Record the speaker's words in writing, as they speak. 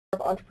of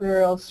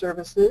Entrepreneurial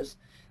Services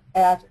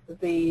at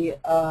the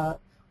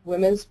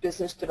Women's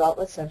Business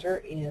Development Center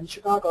in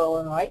Chicago,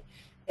 Illinois.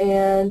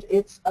 And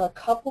it's a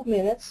couple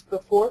minutes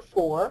before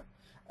 4,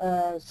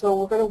 so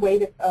we're going to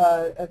wait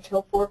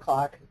until 4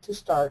 o'clock to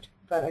start.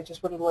 But I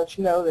just wanted to let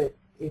you know that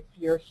if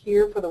you're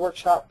here for the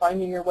workshop,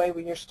 Finding Your Way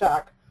When You're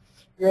Stuck,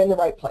 you're in the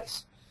right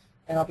place.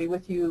 And I'll be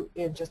with you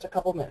in just a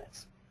couple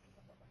minutes.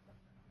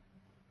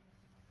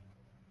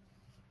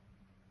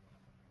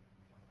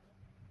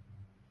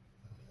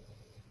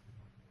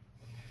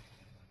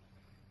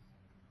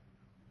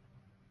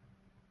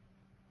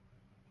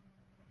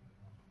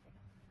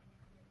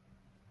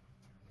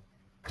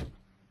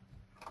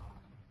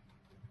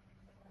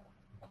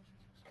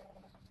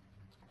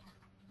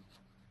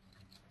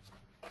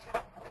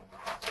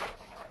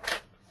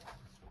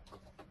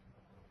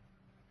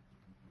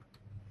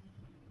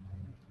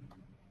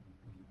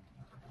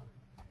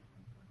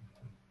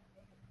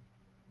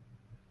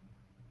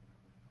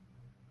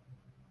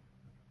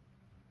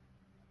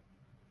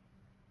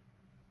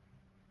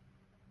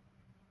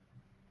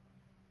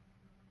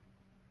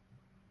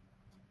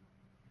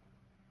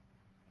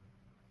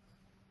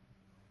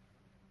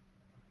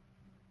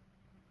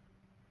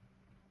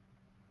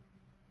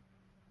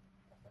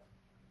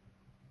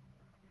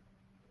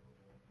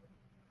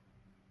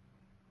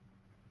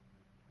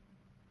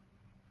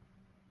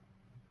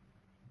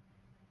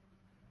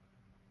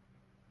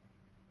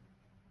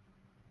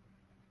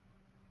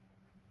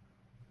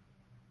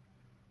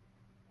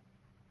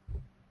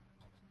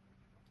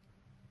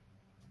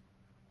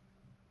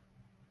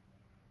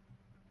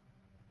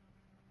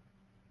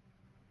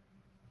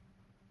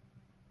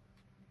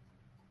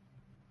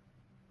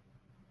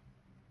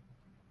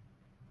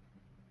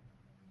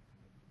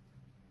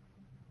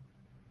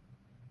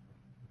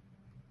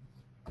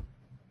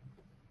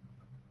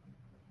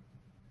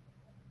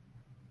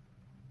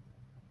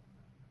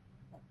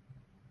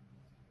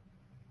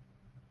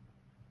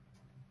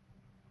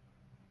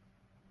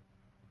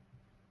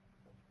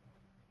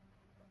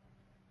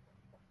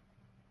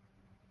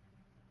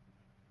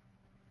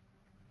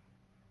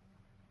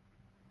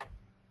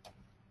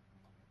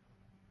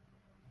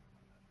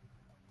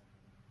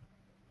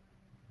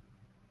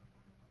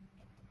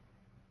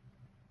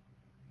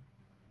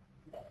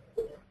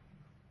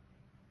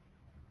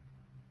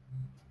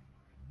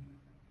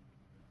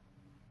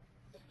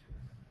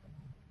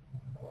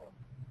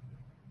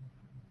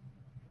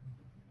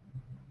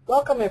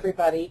 Welcome,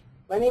 everybody.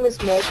 My name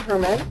is Meg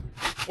Herman,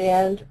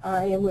 and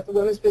I am with the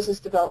Women's Business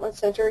Development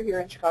Center here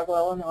in Chicago,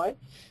 Illinois.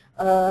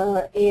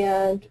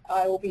 And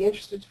I will be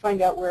interested to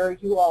find out where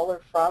you all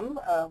are from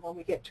when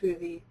we get to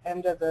the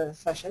end of the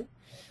session.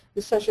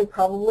 This session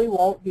probably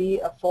won't be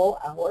a full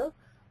hour,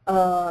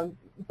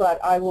 but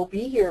I will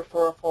be here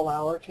for a full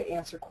hour to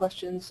answer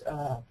questions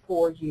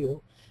for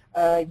you.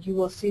 You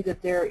will see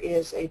that there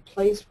is a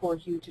place for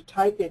you to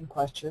type in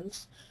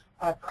questions.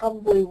 I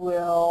probably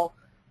will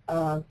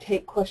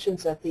take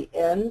questions at the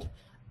end.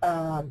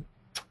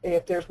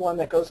 If there's one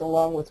that goes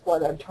along with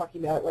what I'm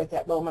talking about right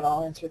that moment,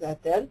 I'll answer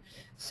that then.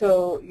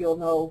 So you'll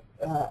know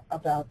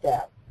about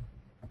that.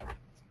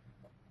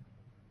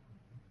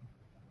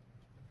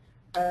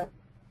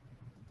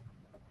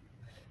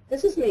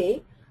 This is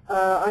me.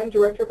 I'm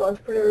Director of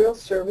Entrepreneurial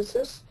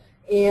Services,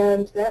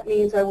 and that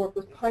means I work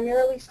with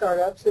primarily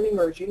startups and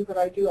emerging, but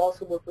I do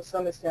also work with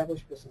some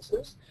established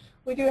businesses.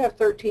 We do have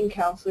 13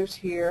 counselors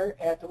here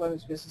at the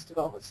Women's Business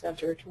Development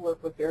Center to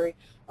work with a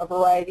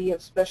variety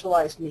of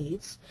specialized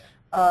needs.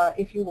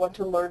 If you want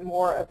to learn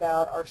more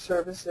about our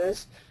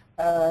services,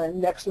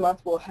 next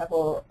month we'll have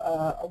a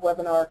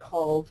webinar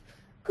called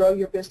Grow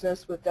Your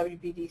Business with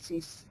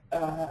WBDC's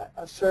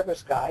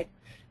Service Guide.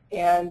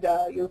 And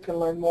you can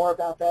learn more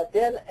about that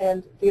then.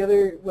 And the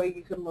other way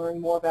you can learn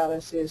more about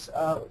us is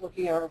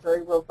looking at our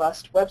very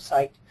robust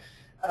website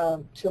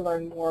to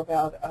learn more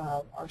about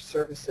our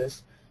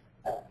services.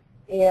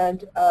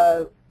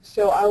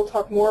 So I will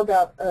talk more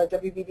about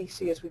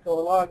WBDC as we go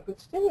along, but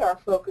today our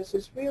focus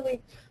is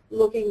really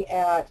looking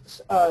at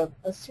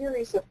a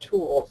series of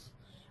tools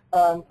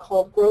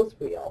called Growth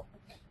Wheel.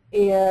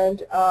 And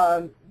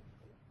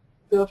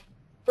the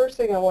first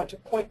thing I want to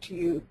point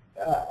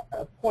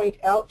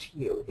out to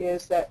you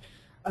is that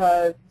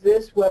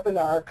this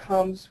webinar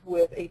comes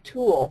with a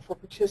tool for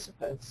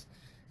participants.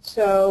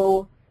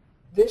 So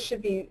this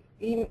should be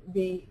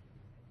emailed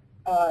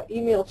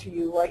to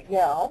you right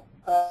now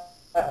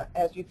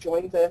as you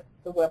join the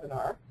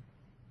webinar.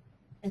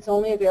 It's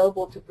only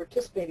available to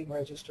participating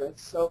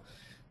registrants, so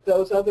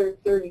those other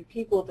 30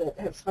 people that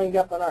have signed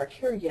up and aren't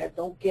here yet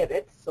don't get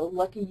it, so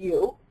lucky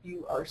you.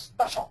 You are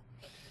special.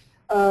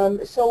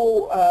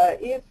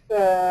 If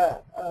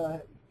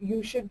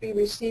you should be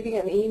receiving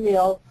an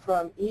email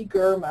from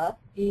eGirma,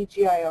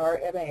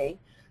 E-G-I-R-M-A,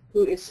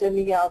 who is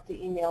sending out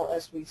the email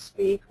as we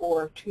speak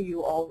or to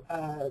you all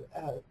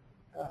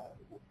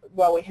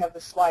while we have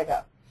the slide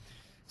up.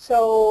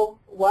 So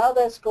while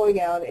that's going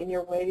out and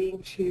you're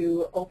waiting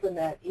to open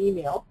that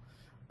email,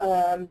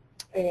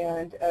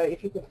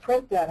 if you can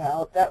print that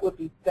out, that would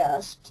be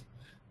best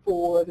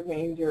for the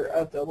remainder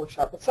of the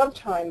workshop. But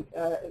sometime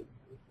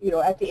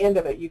at the end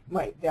of it, you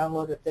might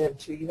download it then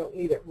too. You don't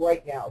need it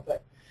right now,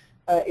 but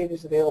it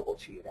is available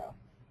to you now.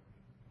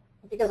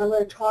 Because I'm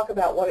going to talk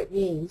about what it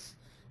means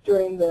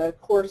during the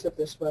course of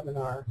this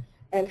webinar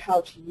and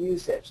how to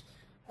use it.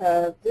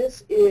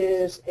 This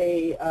is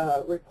a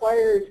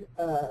required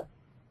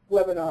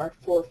webinar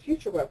for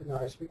future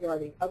webinars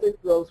regarding other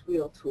growth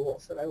wheel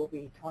tools that I will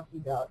be talking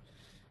about.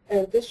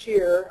 And this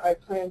year I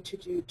plan to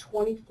do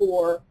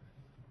 24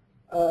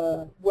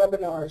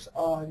 webinars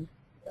on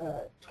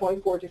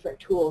 24 different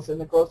tools in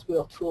the growth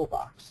wheel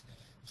toolbox.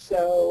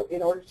 So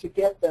in order to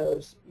get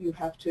those, you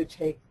have to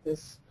take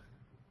this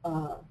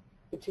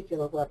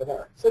particular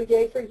webinar. So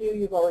yay for you,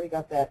 you've already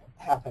got that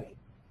happening.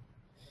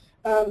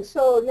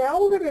 So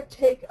now we're going to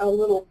take a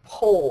little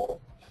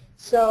poll.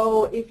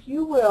 So if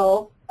you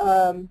will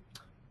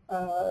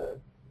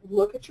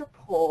look at your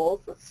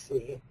polls, let's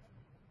see.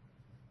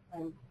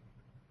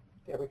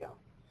 There we go.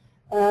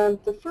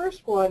 The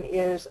first one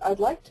is I'd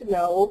like to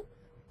know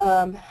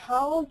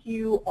how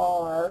you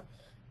are,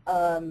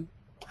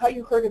 how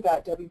you heard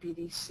about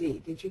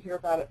WBDC. Did you hear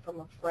about it from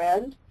a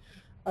friend?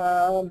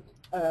 The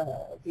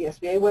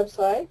SBA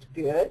website,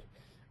 good.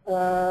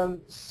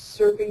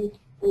 Serving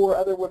for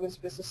other women's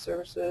business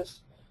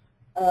services,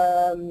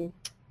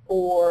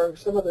 or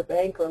some other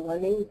bank or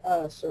lending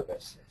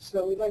service.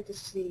 So we'd like to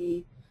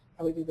see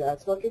how we do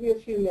that. So I'll give you a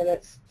few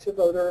minutes to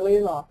vote early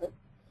and often,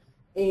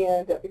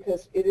 and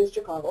because it is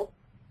Chicago,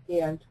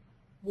 and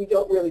we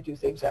don't really do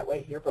things that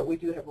way here, but we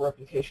do have a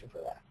reputation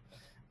for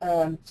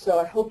that. So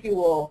I hope you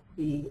will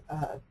be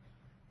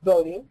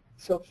voting.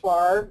 So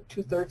far,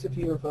 2/3 of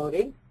you are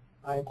voting.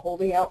 I'm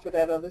holding out for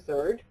that other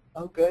third.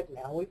 Oh, good.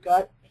 Now we've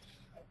got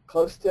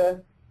close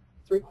to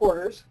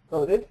 3/4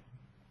 voted.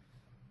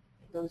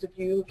 Those of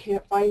you who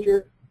can't find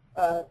your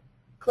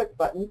click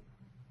button,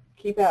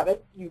 keep at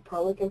it. You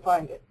probably can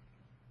find it.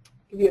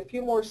 Give you a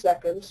few more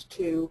seconds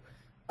to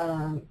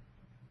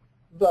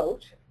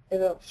vote,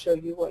 and it'll show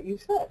you what you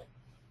said.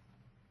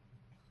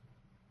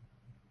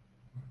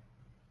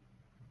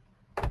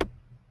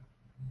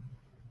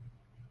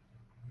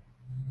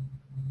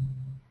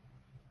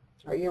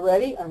 Are you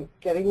ready? I'm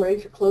getting ready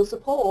to close the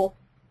poll.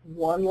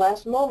 One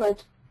last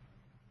moment.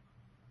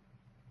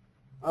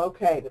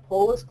 Okay, the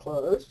poll is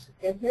closed,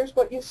 and here's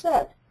what you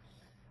said.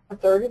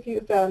 1/3 of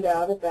you found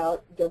out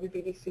about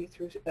WBDC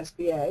through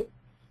SBA.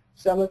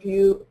 Some of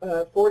you,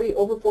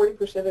 over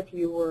 40% of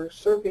you were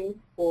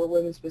serving for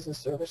women's business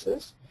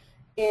services,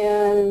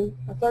 and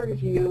 1/3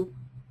 of you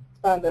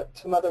found out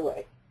some other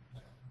way.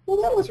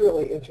 Well, that was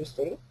really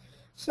interesting.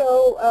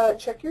 So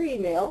check your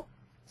email,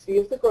 see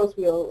if the growth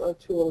wheel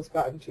tool has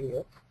gotten to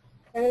you.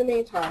 And in the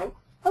meantime,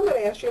 I'm going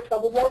to ask you a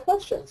couple more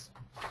questions.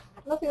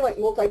 Nothing like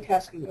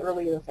multitasking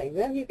early in the thing.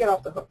 Then you get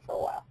off the hook for a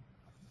while.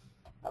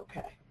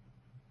 Okay.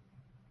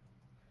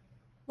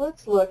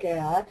 Let's look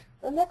at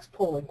the next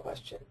polling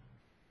question.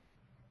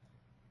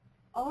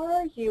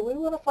 We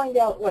want to find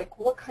out like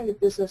what kind of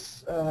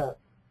business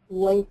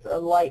length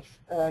of life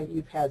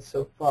you've had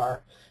so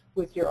far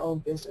with your own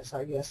business.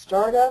 Are you a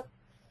startup,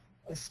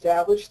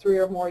 established 3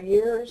 or more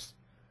years?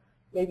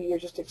 Maybe you're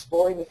just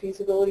exploring the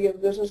feasibility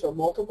of business or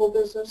multiple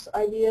business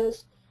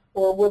ideas,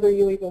 or whether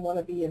you even want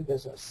to be in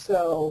business.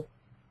 So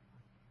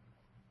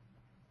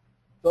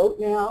vote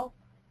now,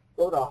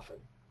 vote often.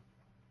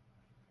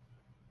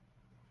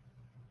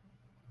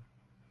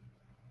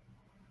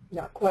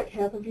 Not quite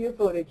half of you have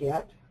voted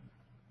yet.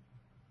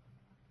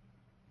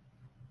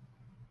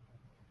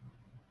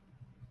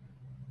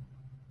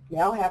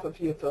 Now half of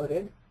you have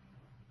voted.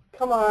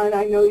 Come on,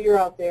 I know you're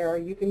out there.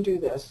 You can do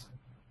this.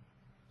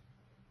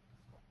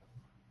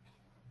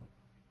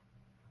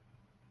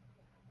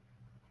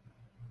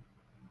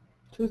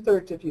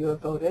 Two-thirds of you have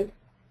voted.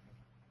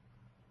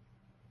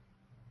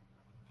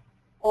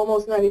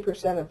 Almost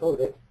 90% have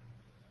voted.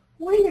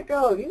 Way to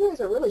go. You guys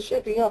are really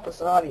shaping up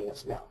as an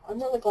audience now. I'm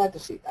really glad to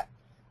see that.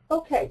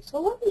 Okay, so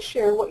let me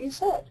share what you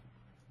said.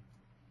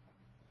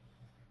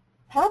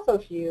 Half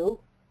of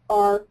you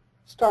are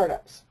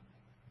startups.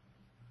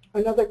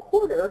 Another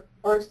 1/4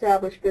 are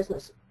established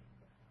businesses.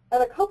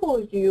 And a couple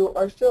of you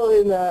are still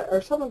in the,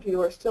 or some of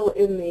you are still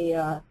in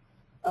the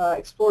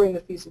exploring the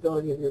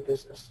feasibility of your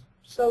business.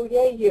 So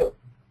yay you.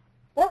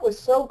 That was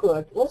so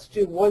good. Let's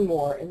do one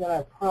more, and then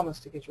I promise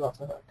to get you off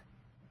the hook.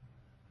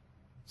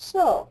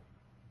 So,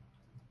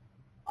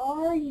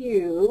 are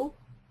you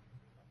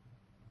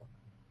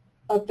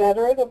a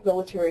veteran of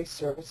military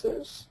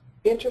services,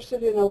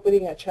 interested in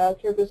opening a child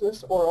care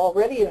business, or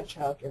already in a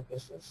child care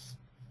business,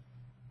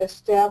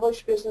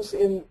 established business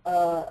in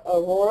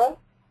Aurora,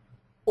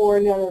 or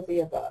none of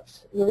the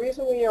above? And the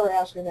reason we are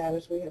asking that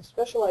is we have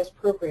specialized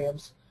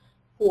programs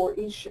for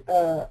each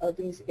of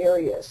these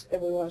areas,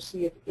 and we want to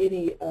see if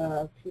any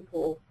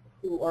people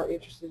who are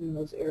interested in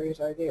those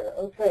areas are there.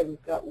 Okay,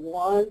 we've got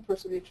one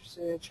person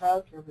interested in a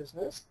child care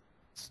business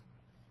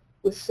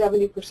with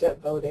 70%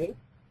 voting,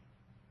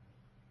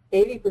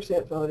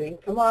 80% voting.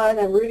 Come on,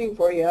 I'm rooting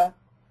for you.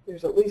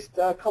 There's at least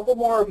a couple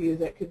more of you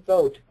that could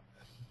vote.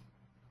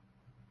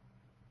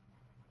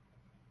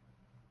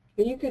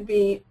 And you could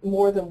be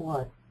more than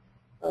one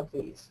of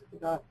these,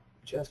 not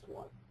just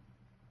one.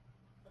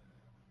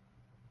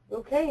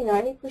 Okay,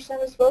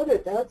 90% has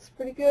voted. That's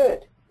pretty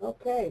good.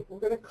 Okay, we're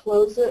going to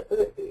close it.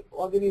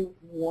 I'll give you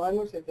one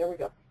more second. There we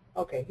go.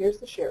 Okay, here's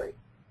the sharing.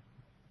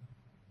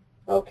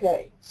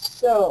 Okay,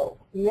 so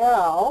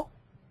now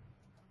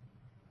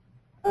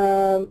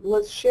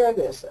let's share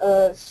this.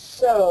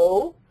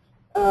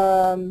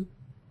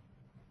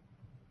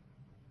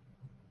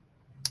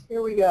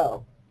 Here we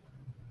go.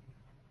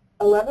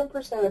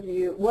 11% of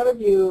you, one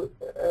of you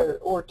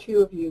or two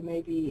of you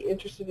may be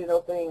interested in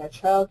opening a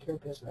child care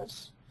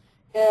business,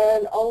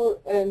 and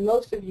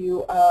most of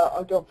you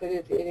don't fit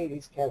into any of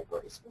these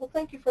categories. Well,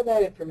 thank you for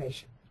that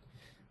information.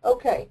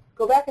 Okay,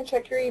 go back and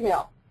check your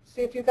email.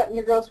 See if you've gotten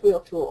your growth wheel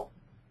tool.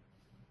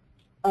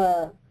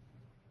 And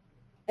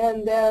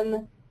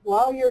then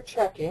while you're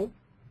checking,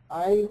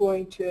 I'm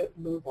going to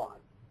move on.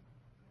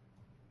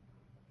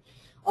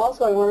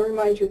 Also, I want to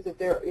remind you that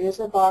there is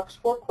a box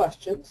for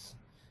questions,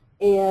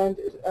 and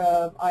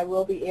I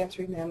will be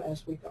answering them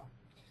as we go.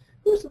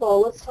 First of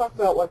all, let's talk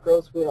about what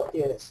Growth Wheel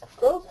is.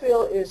 Growth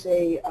Wheel is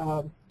a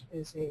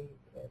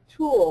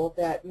tool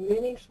that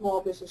many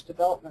small business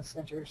development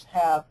centers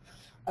have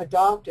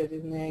adopted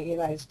in the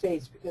United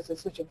States because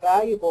it's such a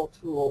valuable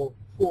tool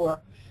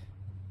for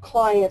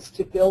clients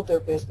to build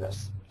their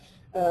business,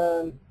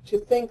 to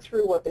think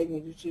through what they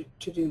need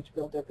to do to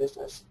build their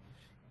business.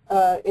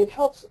 It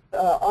helps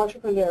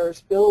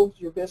entrepreneurs build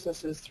your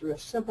businesses through a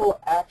simple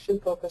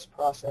action-focused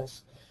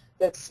process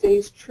that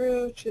stays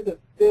true to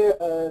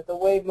the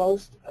way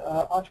most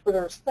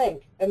entrepreneurs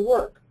think and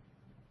work.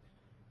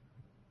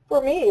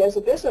 For me, as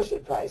a business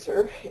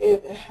advisor,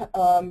 it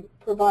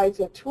provides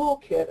a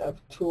toolkit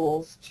of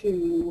tools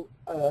to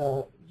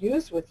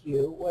use with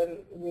you when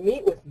you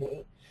meet with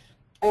me.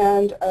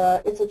 And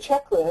it's a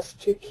checklist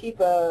to keep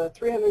a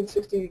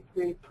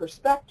 360-degree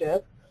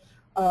perspective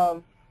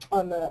on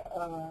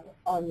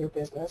your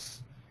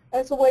business.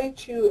 And it's a way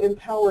to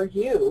empower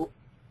you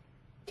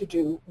to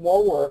do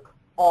more work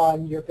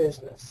on your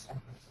business.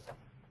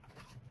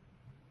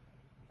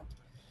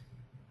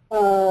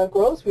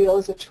 Growth Wheel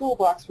is a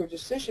toolbox for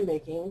decision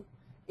making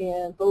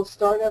in both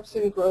startups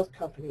and growth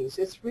companies.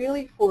 It's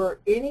really for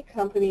any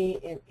company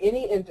in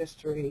any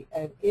industry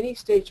at any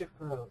stage of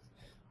growth.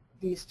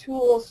 These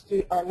tools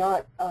are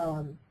not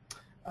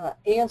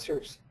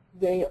answers.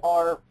 They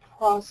are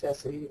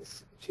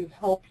processes to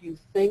help you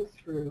think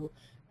through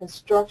and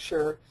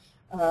structure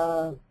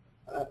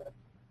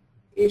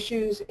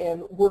issues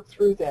and work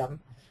through them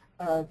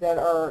that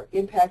are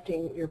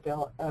impacting your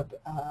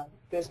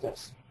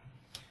business.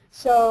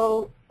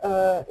 So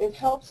it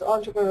helps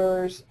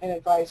entrepreneurs and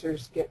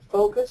advisors get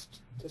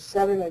focused, to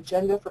set an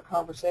agenda for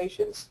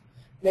conversations,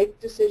 make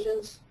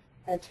decisions,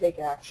 and take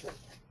action.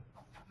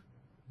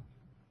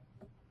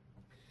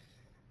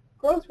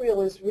 Growth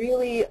Wheel is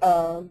really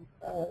a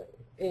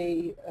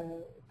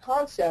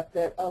concept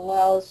that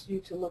allows you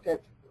to look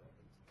at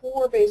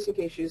 4 basic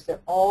issues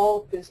that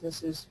all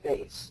businesses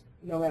face,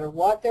 no matter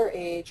what their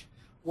age,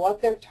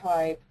 what their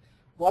type,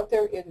 what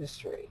their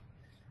industry.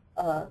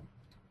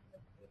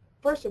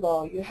 First of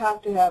all, you have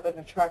to have an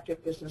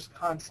attractive business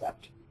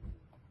concept.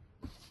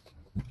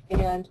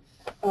 And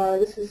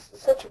this is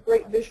such a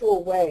great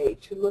visual way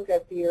to look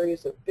at the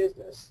areas of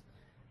business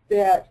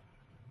that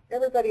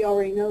everybody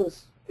already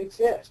knows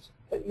exist,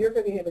 but you're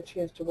going to have a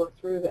chance to work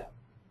through them.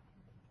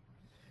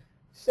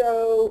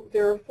 So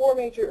there are 4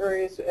 major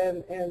areas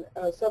and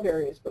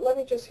sub-areas, but let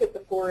me just hit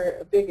the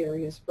 4 big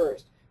areas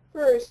first.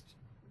 First,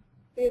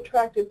 the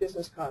attractive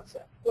business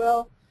concept.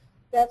 Well,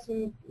 that's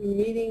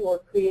meeting or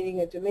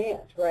creating a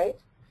demand, right?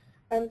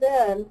 And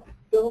then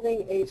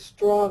building a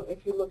strong,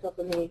 if you look up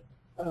in the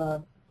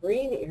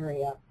green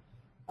area,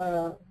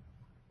 or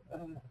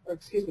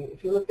excuse me,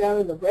 if you look down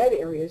in the red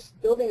areas,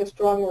 building a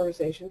strong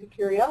organization to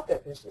carry out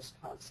that business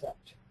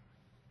concept.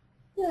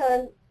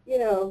 And, you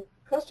know,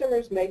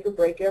 customers make or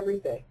break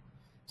everything.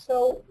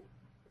 So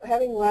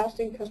having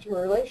lasting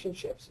customer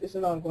relationships is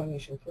an ongoing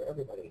issue for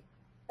everybody.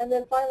 And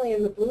then finally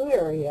in the blue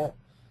area,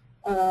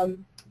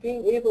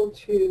 being able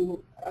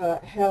to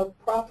have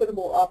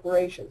profitable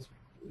operations,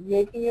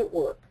 making it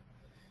work.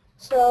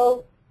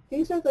 So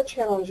these are the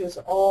challenges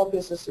all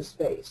businesses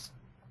face.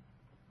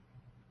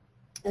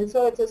 And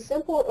so it's a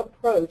simple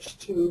approach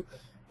to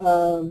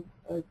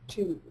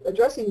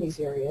addressing these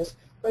areas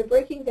by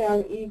breaking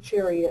down each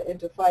area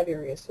into 5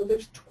 areas. So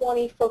there's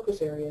 20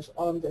 focus areas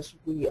on this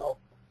wheel.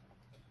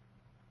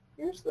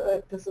 Here's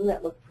the, doesn't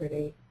that look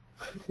pretty?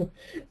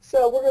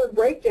 So we're going to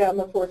break down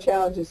the 4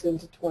 challenges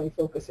into 20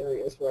 focus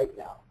areas right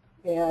now.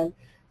 And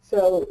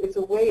so it's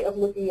a way of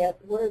looking at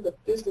what are the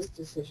business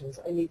decisions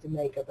I need to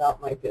make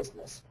about my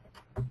business.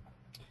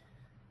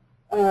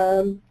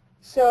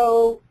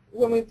 So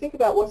when we think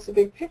about what's the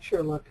big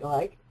picture look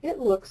like, it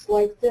looks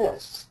like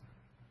this.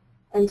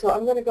 And so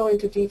I'm going to go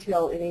into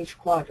detail in each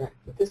quadrant,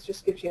 but this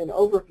just gives you an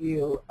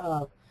overview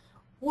of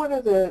what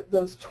are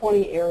those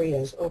 20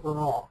 areas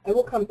overall. I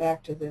will come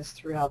back to this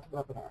throughout the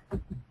webinar.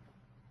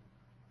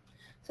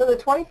 So the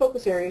 20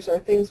 focus areas are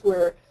things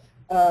where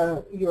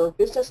your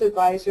business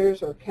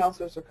advisors or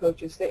counselors or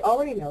coaches, they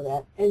already know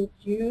that, and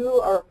you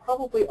are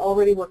probably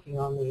already working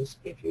on these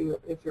if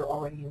you're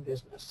already in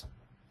business.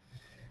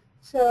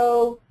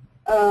 So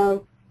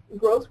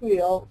growth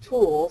wheel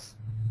tools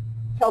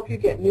help you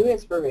get new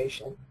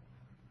inspiration.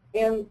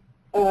 And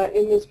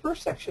in this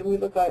first section, we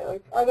look at,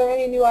 like, are there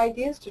any new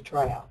ideas to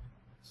try out?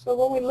 So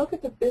when we look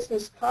at the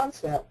business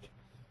concept,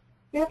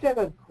 we have to have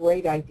a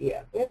great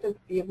idea. We have to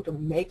be able to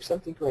make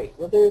something great,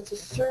 whether it's a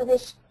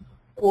service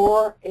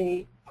or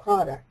a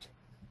product.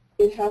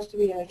 It has to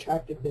be an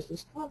attractive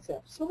business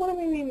concept. So what do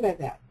we mean by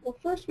that? Well,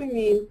 first we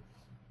mean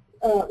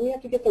we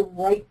have to get the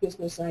right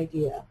business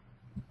idea.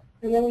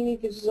 And then we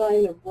need to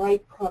design the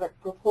right product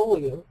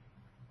portfolio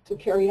to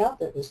carry out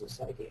that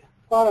business idea.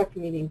 Product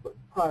meaning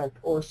product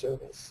or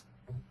service.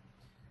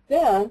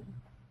 Then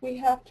we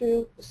have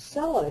to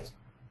sell it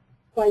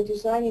by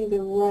designing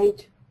the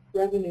right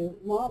revenue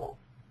model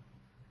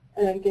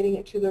and getting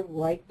it to the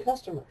right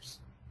customers.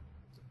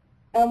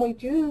 And we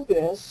do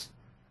this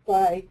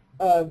by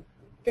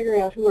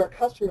figuring out who our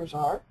customers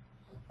are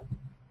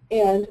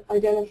and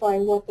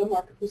identifying what the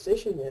market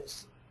position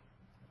is.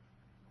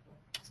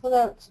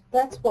 So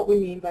that's what we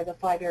mean by the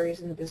 5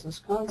 areas in the business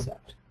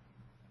concept.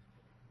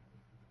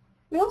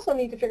 We also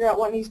need to figure out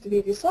what needs to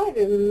be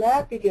decided, and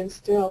that begins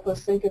to help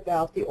us think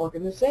about the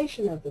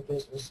organization of the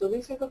business. So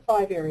these are the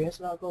 5 areas,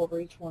 and I'll go over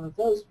each one of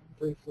those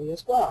briefly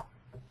as well.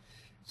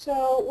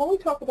 So when we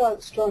talk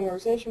about strong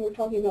organization, we're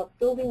talking about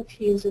building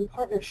teams in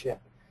partnership.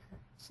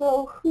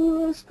 So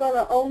who's going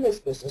to own this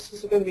business?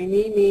 Is it going to be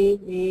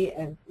me,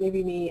 and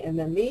maybe me, and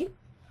then me?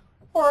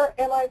 Or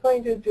am I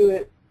going to do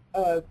it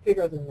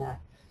bigger than that?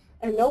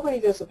 And nobody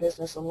does a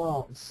business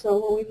alone.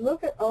 So when we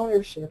look at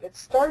ownership, it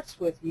starts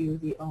with you,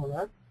 the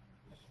owner,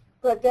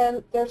 but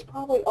then there's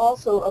probably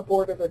also a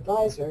board of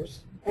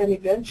advisors, and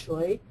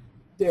eventually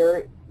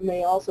there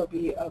may also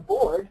be a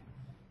board.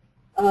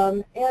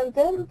 And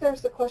then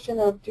there's the question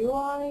of, do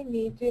I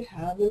need to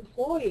have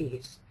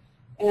employees?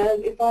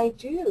 And if I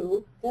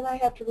do, then I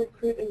have to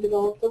recruit and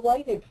develop the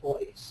right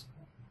employees.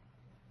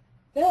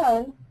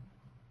 Then,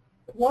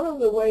 one of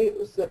the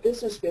ways that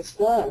business gets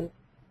done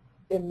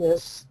in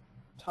this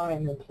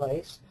time and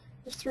place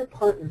is through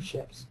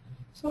partnerships.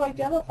 So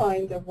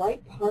identifying the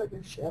right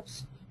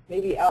partnerships,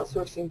 maybe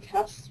outsourcing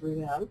tasks through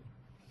them,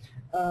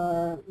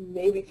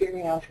 maybe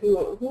figuring out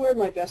who are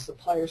my best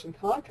suppliers and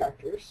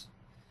contractors.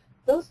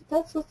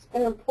 That's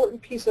an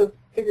important piece of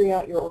figuring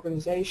out your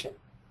organization.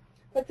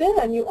 But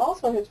then you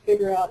also have to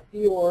figure out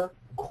your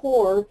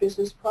core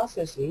business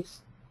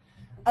processes,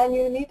 and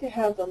you need to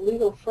have the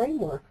legal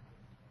framework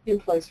in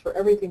place for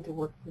everything to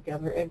work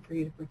together and for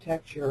you to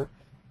protect your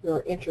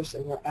interests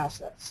and your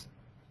assets.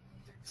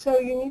 So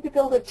you need to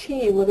build a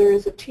team, whether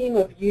it's a team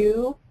of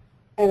you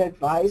and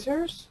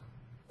advisors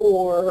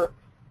or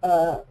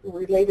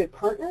related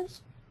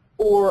partners,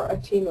 or a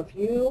team of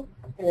you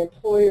and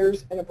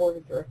employers and a board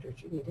of directors.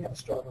 You need to have a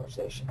strong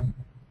organization.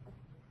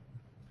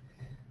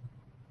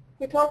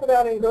 We talk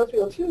about in Growth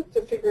Wheel 2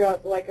 to figure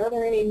out, like, are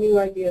there any new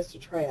ideas to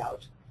try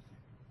out?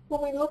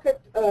 When we look at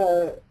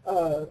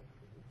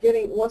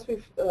once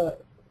we've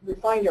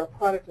refined our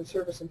product and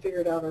service and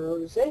figured out our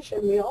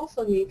organization, we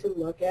also need to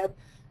look at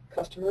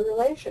customer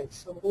relations.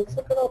 So let's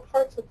look at all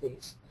parts of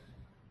these.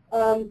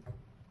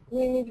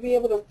 We need to be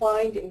able to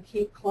find and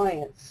keep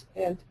clients,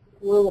 and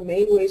one of the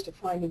main ways to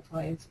finding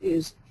clients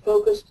is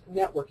focused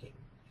networking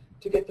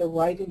to get the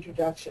right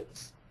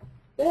introductions.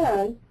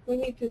 Then we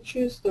need to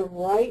choose the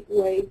right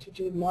way to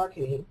do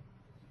marketing,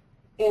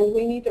 and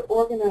we need to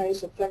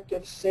organize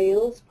effective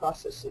sales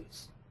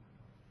processes.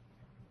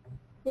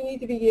 We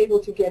need to be able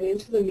to get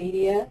into the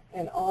media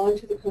and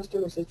onto the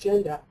customer's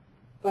agenda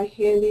by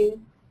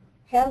handling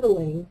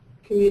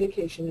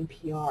communication and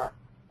PR.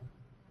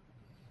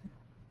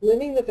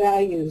 Living the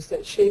values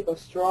that shape a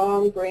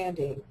strong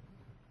branding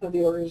of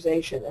the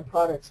organization and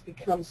products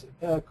becomes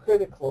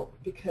critical,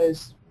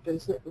 because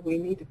we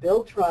need to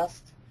build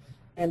trust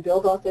and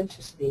build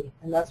authenticity,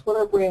 and that's what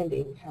our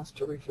branding has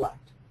to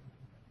reflect.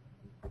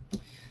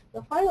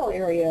 The final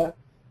area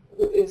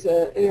is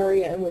an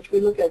area in which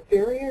we look at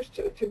barriers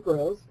to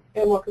growth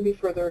and what can be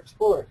further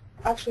explored.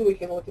 Actually, we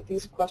can look at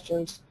these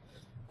questions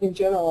in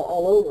general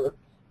all over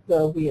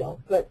the wheel,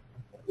 but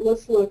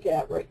let's look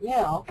at right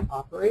now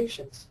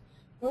operations.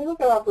 When we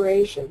look at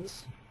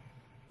operations,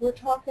 we're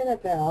talking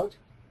about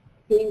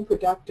being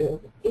productive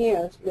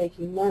and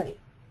making money.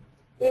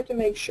 We have to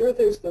make sure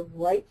there's the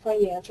right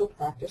financial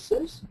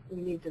practices.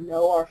 We need to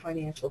know our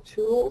financial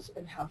tools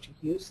and how to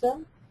use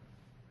them.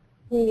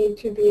 We need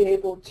to be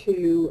able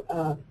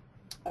to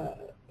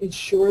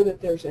ensure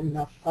that there's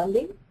enough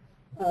funding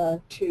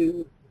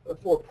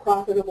for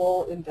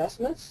profitable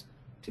investments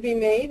to be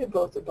made,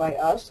 both by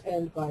us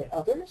and by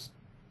others.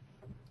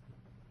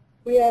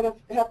 We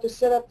have to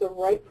set up the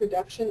right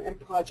production and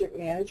project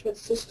management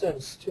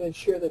systems to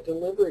ensure that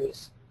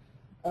deliveries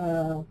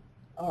are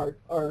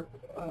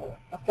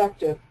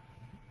effective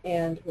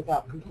and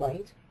without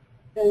complaint.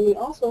 And we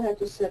also have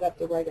to set up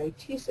the right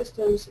IT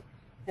systems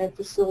and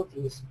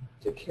facilities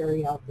to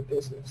carry out the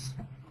business.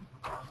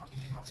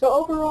 So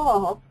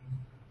overall,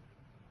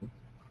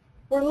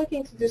 we're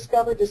looking to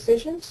discover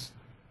decisions,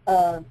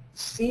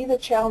 see the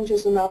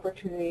challenges and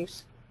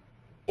opportunities,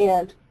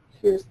 and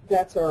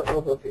that's our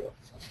overview.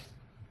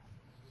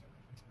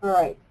 All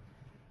right.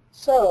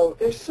 So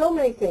there's so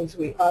many things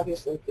we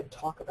obviously could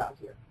talk about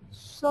here.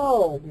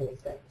 So many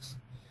things.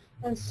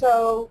 And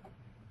so,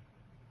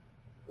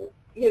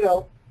 you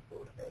know,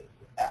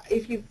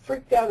 if you've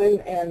freaked out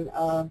and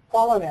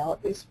fallen out,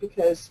 it's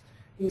because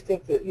you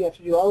think that you have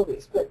to do all of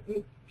these. But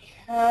you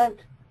can't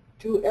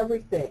do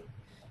everything.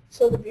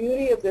 So the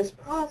beauty of this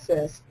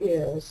process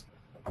is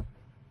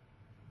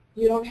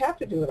you don't have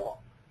to do it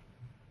all.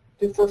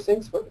 Do first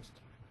things first.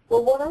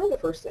 Well, what are the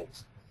first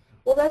things?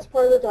 Well, that's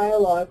part of the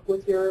dialogue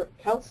with your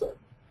counselor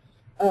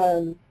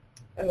to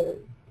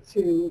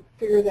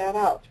figure that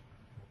out.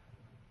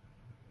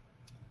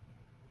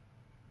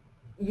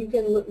 You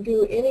can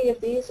do any of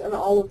these and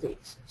all of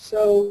these.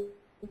 So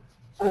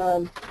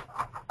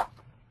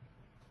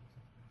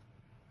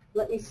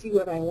let me see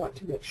what I want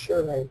to make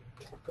sure I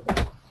talk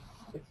about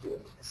with doing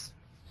this.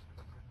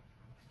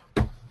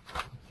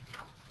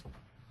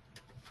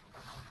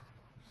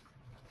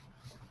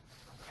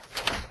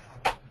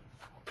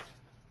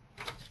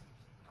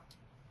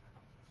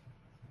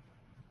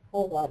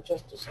 Hold on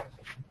just a second.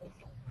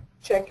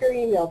 Check your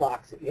email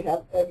box. If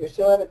you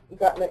still haven't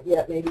gotten it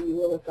yet, maybe you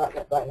will have gotten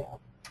it by now.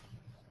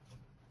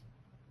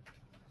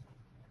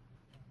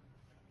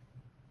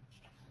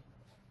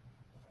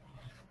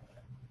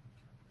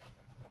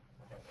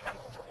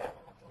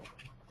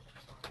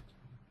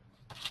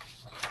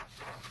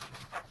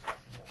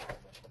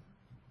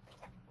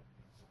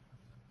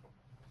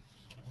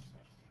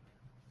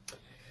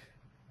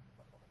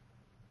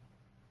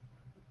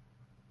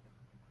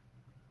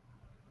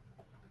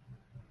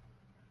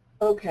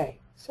 Okay,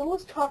 so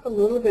let's talk a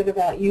little bit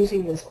about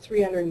using this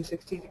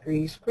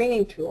 360-degree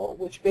screening tool,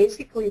 which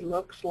basically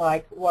looks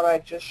like what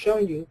I've just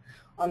shown you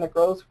on the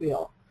growth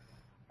wheel.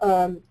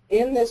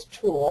 In this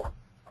tool,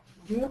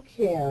 you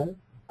can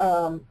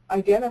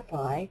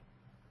identify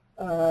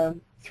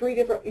you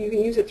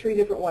can use it three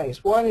different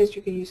ways. One is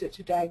you can use it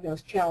to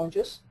diagnose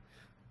challenges,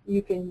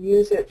 you can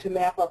use it to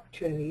map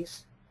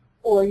opportunities,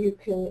 or you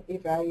can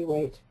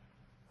evaluate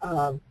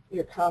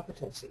your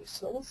competencies.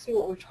 So let's see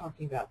what we're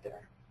talking about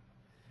there.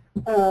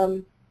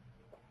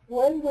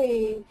 When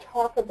we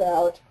talk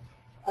about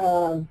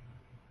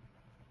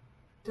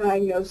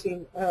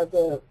diagnosing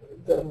the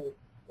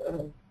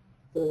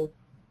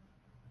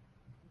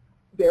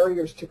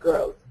barriers to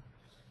growth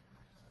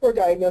or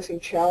diagnosing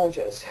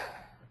challenges,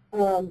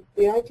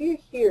 the idea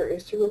here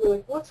is to really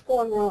look, what's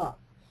going wrong?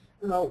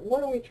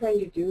 What are we trying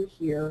to do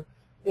here?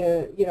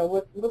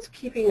 What's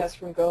keeping us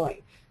from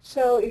going?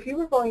 So if you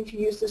were going to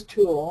use this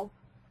tool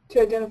to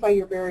identify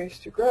your barriers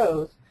to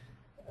growth,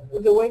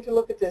 the way to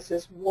look at this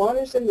is 1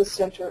 is in the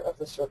center of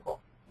the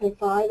circle, and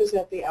 5 is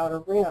at the outer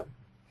rim.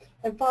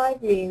 And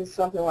 5 means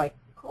something like,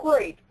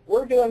 great,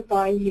 we're doing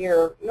fine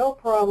here, no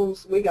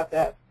problems, we got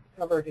that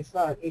covered, it's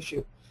not an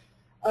issue.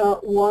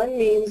 1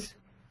 means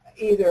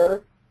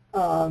either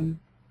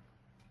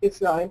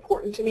it's not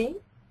important to me,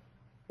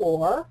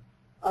 or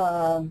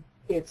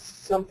it's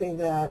something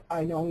that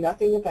I know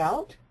nothing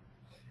about,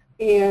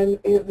 and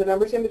the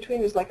numbers in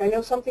between is like, I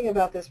know something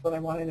about this, but I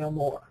want to know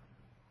more.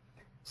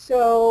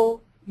 So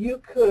you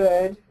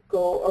could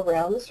go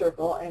around the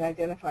circle and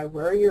identify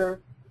where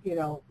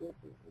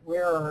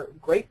where are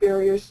great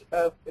barriers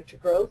to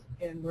growth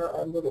and where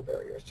are little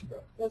barriers to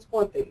growth. That's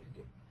one thing to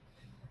do.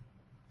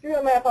 If you're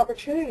going to map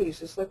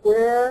opportunities, it's like,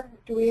 where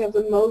do we have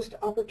the most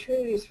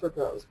opportunities for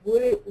growth?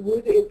 Would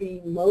it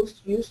be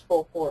most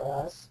useful for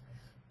us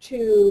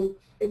to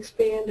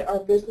expand our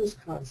business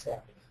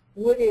concept?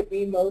 Would it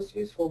be most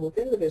useful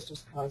within the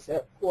business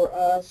concept for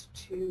us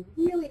to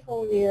really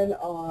hone in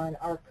on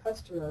our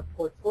customer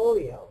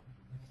portfolio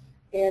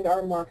and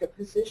our market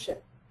position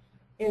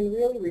and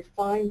really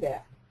refine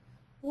that?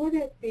 Would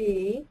it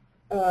be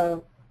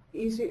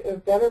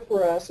better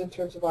for us in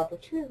terms of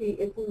opportunity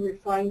if we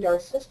refined our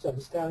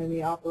systems down in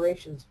the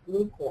operations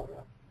blue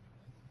corner?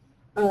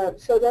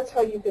 So that's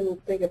how you can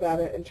think about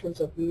it in terms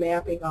of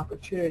mapping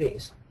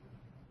opportunities.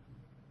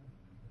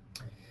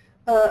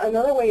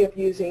 Another way of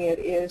using it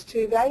is to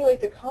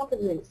evaluate the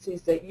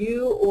competencies that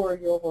you or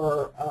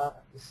your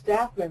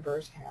staff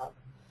members have.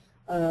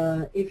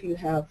 If you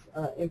have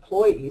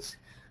employees,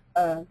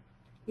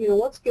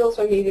 what skills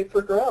are needed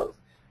for growth?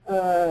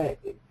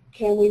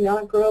 Can we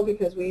not grow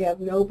because we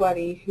have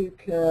nobody who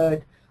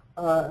could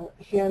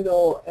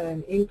handle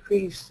an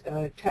increased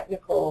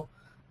technical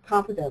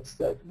competence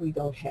that we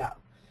don't have?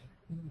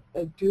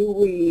 Do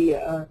we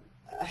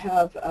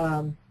have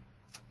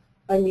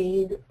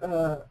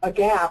a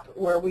gap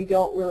where we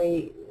don't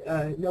really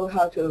know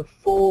how to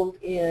fold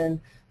in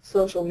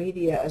social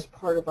media as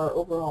part of our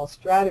overall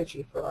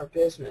strategy for our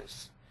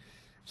business?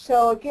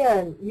 So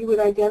again, you would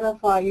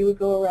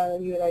go around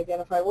and you would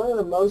identify what are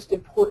the most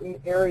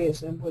important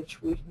areas in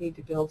which we need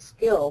to build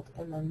skills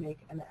and then make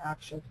an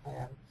action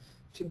plan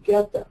to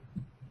get them.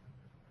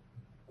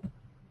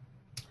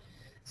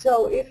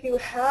 So if you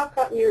have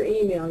gotten your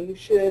email, you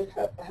should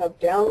have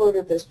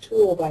downloaded this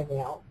tool by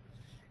now.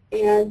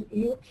 And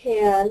you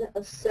can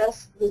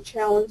assess the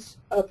challenge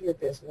of your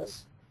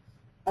business.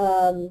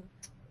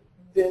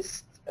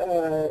 This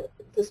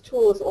this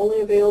tool is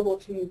only available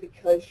to you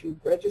because you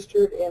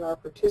registered and are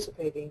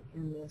participating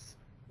in this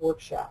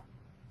workshop.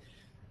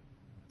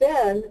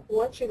 Then,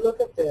 once you look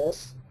at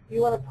this,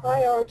 you want to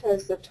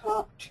prioritize the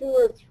top 2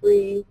 or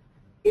 3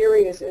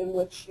 areas in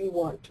which you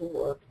want to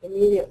work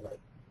immediately.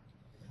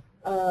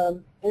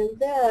 And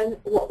then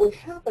what would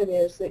happen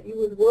is that you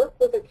would work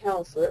with a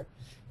counselor.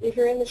 If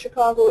you're in the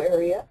Chicago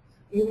area,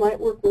 you might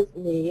work with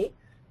me.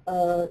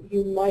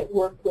 You might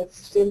work with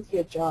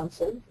Cynthia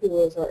Johnson,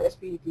 who is our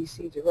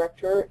SBDC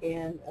Director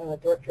and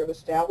Director of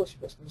Established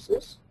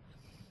Businesses.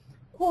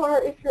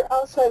 Or if you're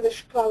outside the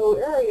Chicago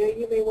area,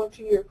 you may want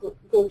to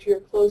go to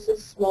your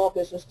closest Small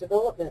Business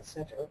Development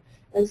Center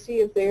and see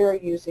if they are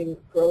using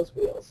Growth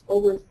Wheels.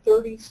 Over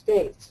 30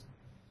 states,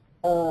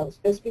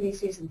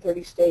 SBDCs in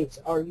 30 states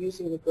are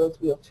using the Growth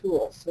Wheel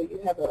tool, so you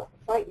have a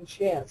fighting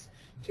chance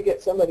to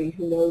get somebody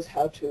who knows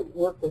how to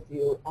work with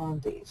you on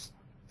these.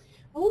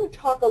 I want to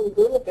talk a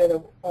little bit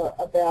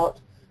about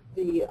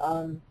the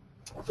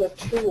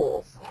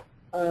tools.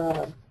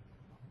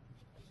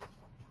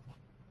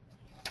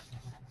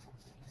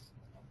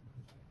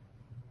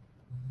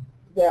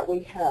 That we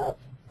have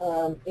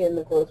in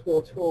the Growth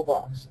Wheel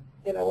Toolbox.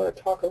 And I want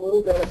to talk a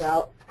little bit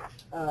about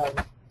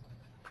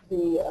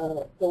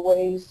the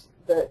ways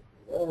that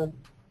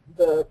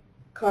the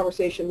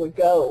conversation would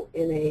go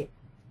in a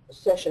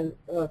session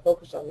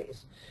focused on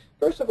these.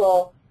 First of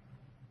all,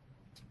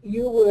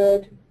 you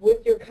would,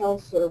 with your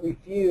counselor,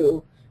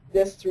 review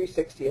this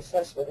 360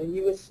 assessment, and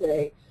you would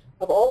say,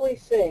 of all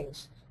these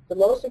things, the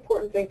most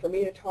important thing for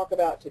me to talk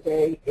about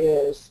today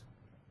is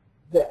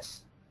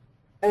this.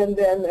 And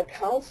then the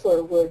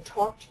counselor would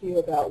talk to you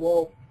about,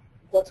 well,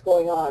 what's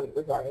going on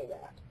regarding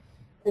that.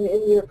 And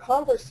in your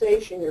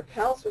conversation, your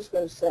counselor's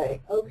going to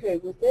say, okay,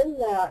 within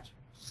that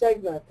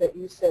segment that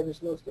you said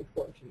is most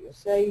important to you,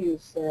 say you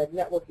said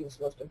networking is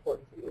most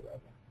important for you right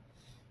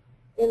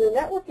now. In the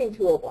networking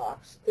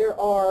toolbox, there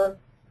are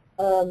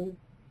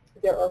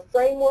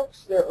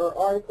frameworks, there are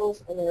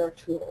articles, and there are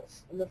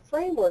tools. And the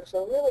frameworks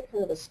are really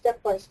kind of a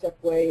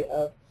step-by-step way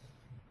of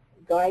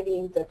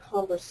guiding the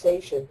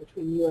conversation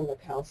between you and the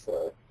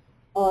counselor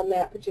on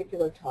that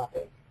particular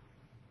topic.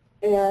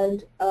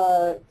 And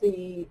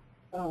the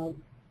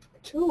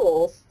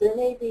tools, there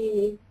may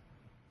be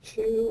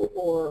 2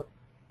 or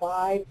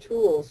 5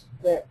 tools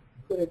that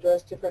could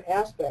address different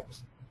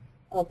aspects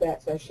of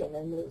that session.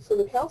 And so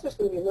the counselor is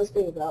going to be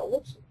listening about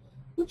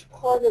which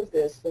part of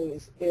this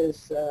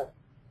is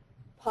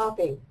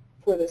popping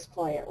for this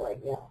client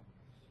right now.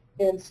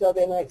 And so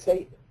they might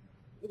say,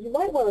 you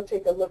might want to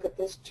take a look at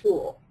this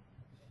tool.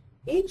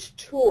 Each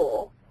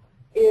tool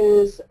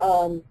is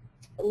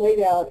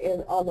laid out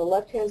on the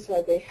left-hand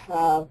side. They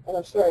have, and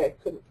I'm sorry I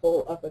couldn't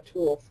pull up a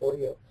tool for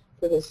you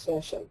for this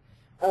session.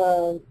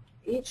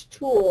 Each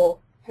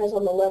tool has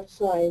on the left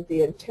side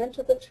the intent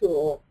of the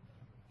tool,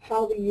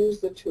 how to use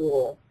the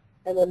tool,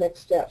 and the next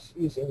steps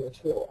using the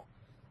tool.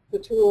 The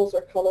tools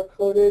are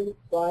color-coded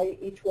by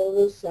each one of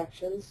those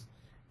sections,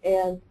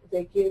 and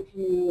they give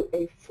you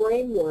a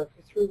framework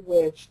through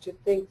which to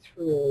think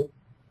through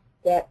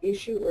that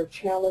issue or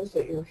challenge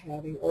that you're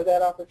having or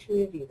that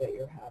opportunity that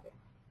you're having.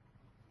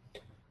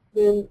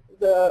 Then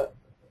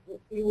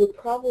you would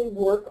probably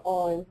work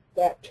on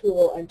that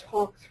tool and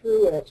talk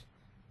through it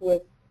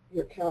with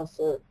your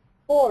counselor,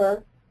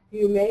 or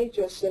you may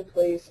just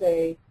simply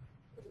say,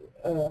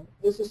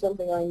 this is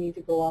something I need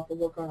to go off and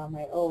work on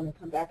my own and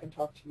come back and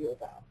talk to you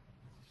about.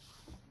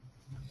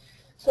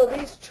 So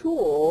these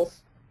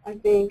tools, I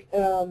think,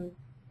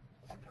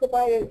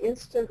 provide an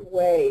instant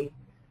way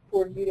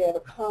for you to have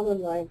a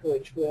common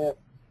language with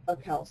a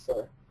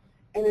counselor.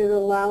 And it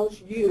allows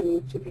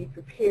you to be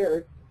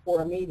prepared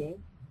for a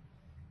meeting,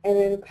 and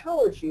it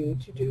empowers you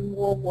to do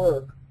more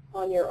work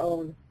on your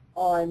own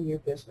on your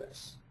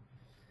business.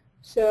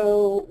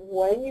 So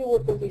when you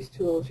work with these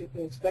tools, you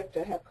can expect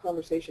to have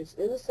conversations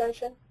in the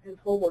session and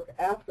homework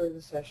after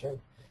the session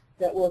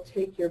that will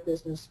take your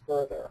business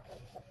further.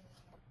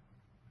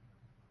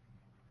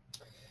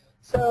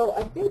 So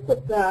I think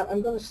with that,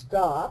 I'm going to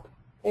stop,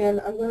 and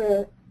I'm going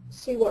to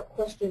see what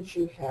questions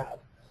you have.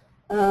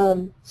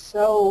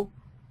 So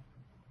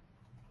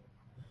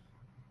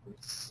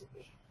let's see.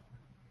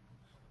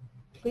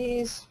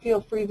 Please feel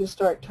free to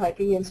start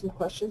typing in some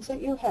questions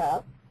that you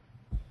have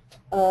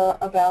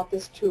about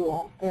this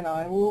tool, and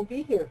I will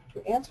be here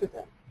to answer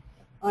them.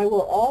 I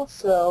will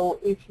also,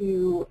 if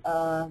you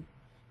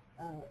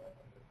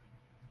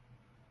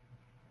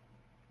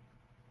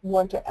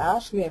want to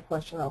ask me a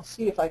question, I'll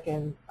see if I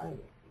can.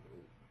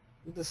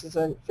 This is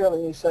a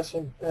fairly new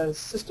system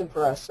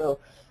for us, so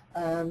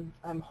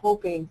I'm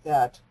hoping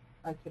that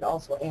I could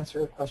also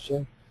answer a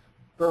question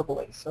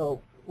verbally.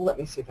 So let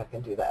me see if I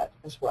can do that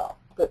as well.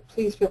 But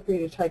please feel free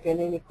to type in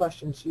any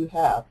questions you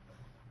have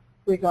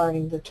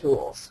regarding the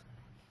tools.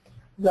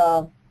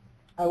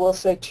 I will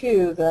say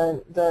too,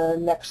 the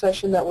next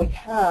session that we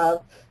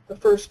have, the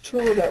first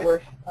tool that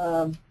we're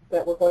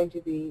going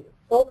to be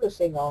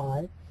focusing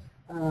on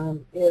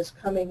is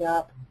coming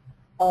up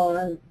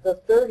on the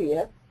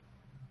 30th.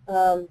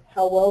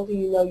 How well do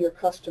you know your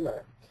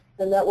customer?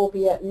 And that will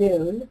be at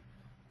noon.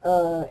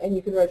 And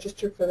you can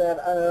register for that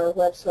on our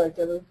website,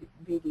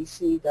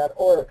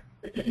 wbdc.org.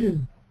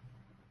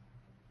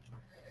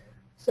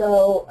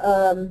 So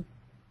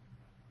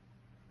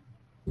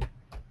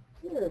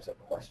here's a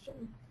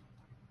question.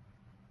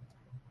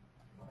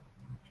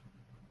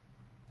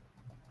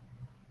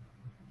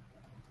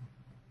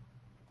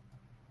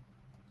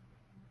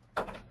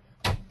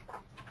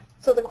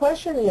 So the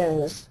question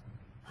is,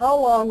 how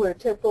long would a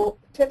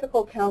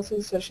typical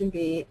counseling session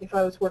be if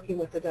I was working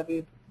with the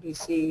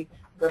WBC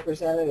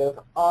representative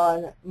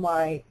on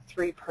my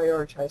 3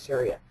 prioritized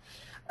area?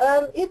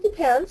 It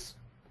depends.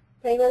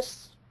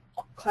 Famous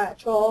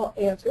catch-all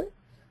answer.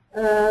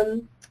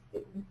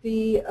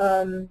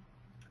 The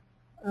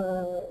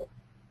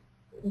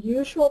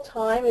usual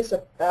time is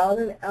about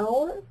an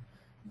hour,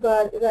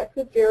 but that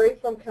could vary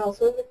from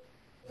counselor to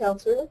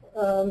counselor,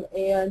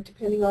 and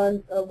depending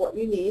on what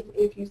you need.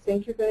 If you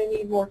think you're going to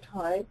need more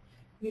time,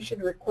 you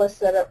should request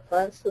that up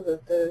front so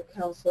that the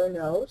counselor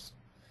knows.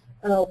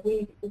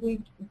 We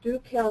do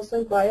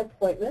counseling by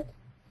appointment.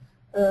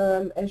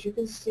 As you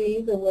can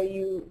see, the way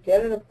you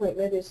get an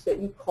appointment is that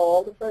you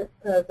call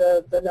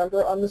the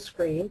number on the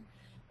screen,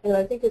 and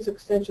I think it's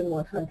extension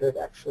 100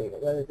 actually,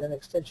 rather than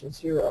extension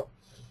 0,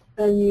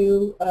 and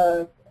you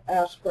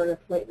ask for an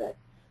appointment.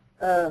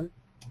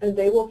 And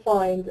they will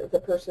find the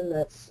person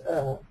that's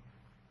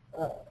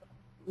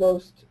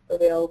most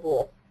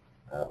available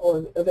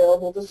or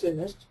available the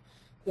soonest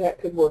that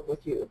could work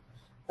with you.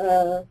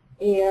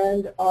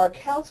 And our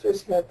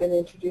counselors have been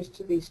introduced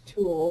to these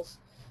tools,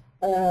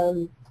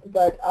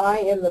 but I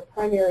am the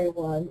primary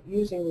one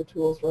using the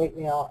tools right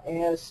now,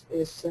 as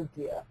is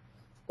Cynthia.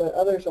 But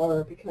others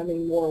are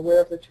becoming more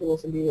aware of the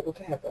tools and be able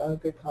to have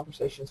good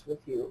conversations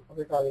with you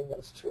regarding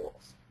those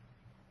tools.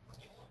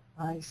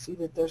 I see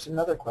that there's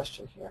another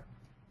question here.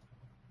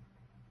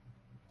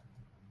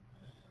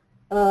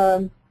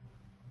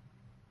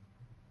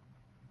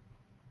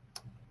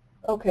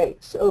 Okay,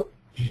 so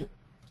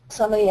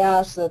somebody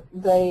asked that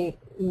they're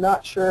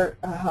not sure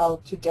how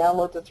to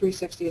download the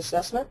 360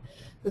 assessment.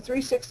 The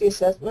 360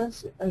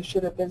 assessments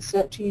should have been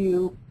sent to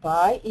you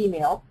by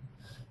email,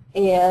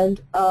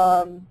 and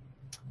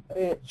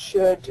it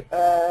should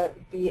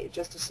be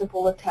just a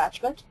simple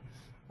attachment,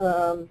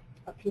 a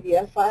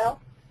PDF file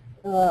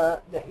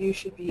that you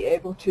should be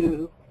able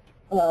to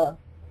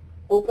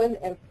open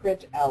and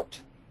print out.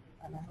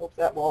 And I hope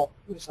that will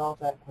resolve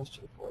that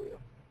question for you.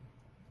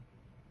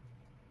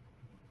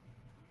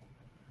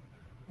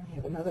 I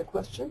have another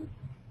question.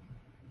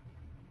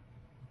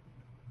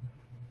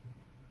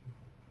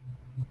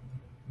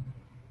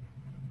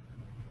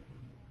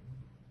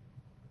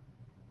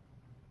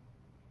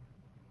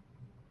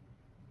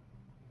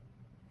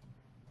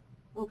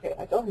 Okay,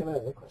 I don't have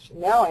another question.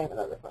 Now I have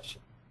another question.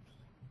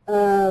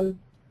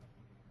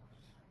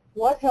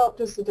 What help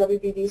does the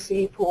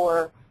WBDC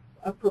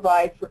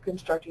provide for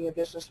constructing a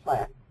business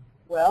plan?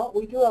 Well,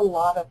 we do a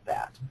lot of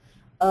that.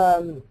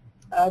 I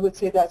would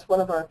say that's one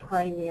of our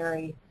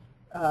primary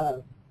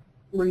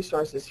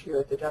resources here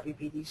at the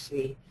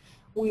WBDC.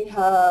 We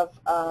have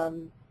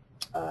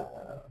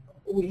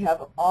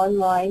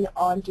online,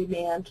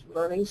 on-demand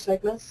learning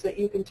segments that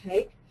you can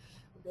take.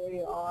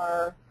 They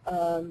are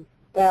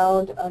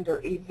found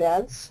under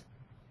events,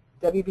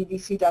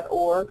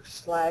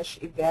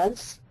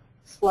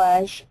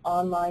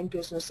 wbdc.org/events/online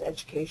business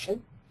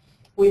education.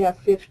 We have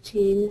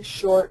 15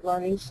 short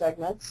learning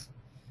segments,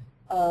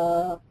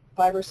 5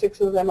 or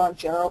 6 of them on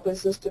general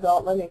business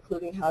development,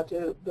 including how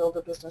to build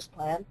a business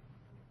plan,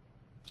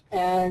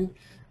 and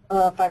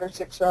 5 or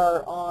 6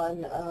 are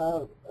on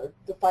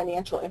the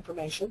financial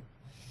information.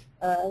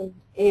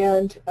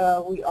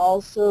 We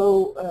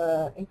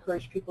also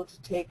encourage people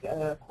to take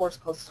a course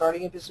called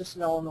Starting a Business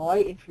in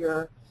Illinois if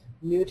you're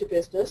new to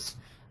business,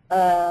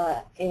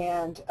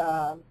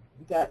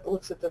 that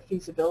looks at the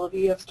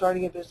feasibility of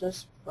starting a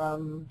business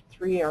from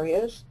 3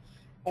 areas.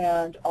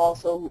 And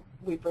also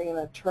we bring an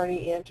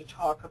attorney in to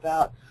talk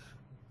about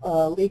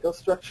legal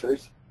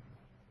structures.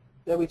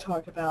 Then we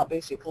talk about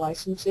basic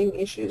licensing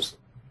issues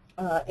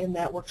in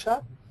that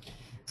workshop.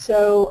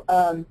 So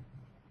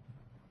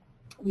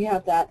we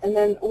have that. And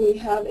then we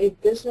have a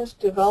business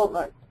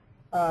development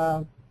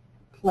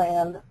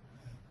plan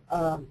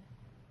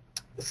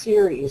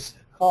series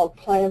called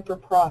Plan for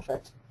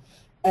Profit,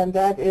 and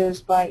that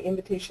is by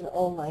invitation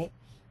only.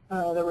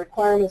 The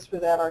requirements for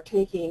that are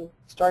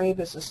starting a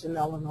business in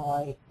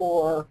Illinois,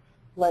 or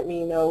let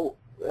me know,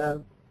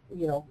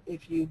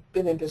 if you've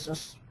been in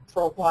business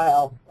for a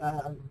while,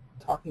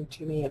 talking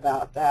to me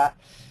about that.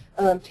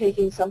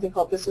 Taking something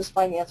called Business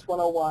Finance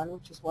 101,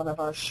 which is one of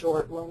our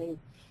short learning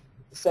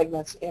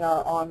segments in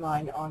our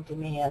online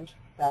on-demand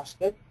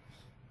basket,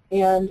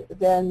 and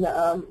then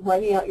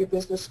writing out your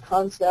business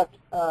concept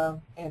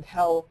and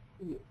how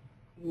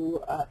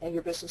and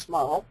your business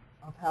model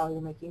of how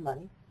you're making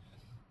money,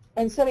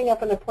 and setting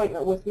up an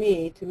appointment with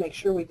me to make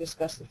sure we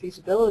discuss the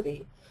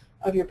feasibility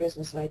of your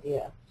business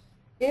idea.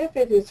 If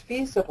it is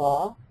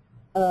feasible,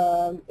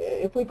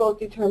 If we both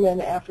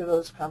determine after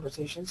those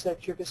conversations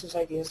that your business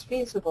idea is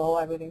feasible,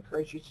 I would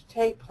encourage you to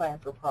take Plan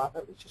for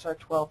Profit, which is our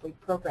 12-week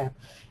program.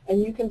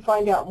 And you can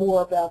find out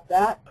more about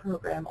that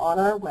program on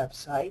our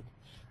website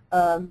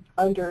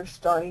under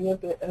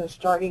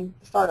Starting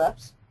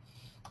Startups.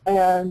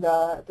 And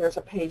there's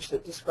a page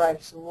that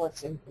describes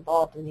what's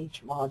involved in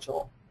each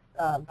module.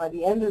 By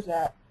the end of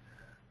that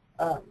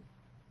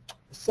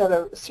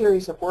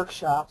series of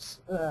workshops,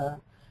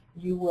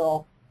 you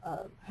will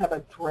have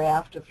a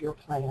draft of your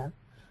plan.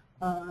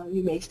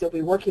 You may still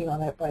be working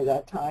on it by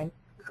that time,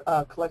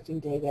 collecting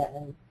data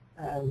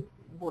and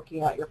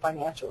working out your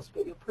financials,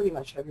 but you'll pretty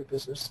much have your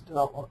business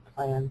development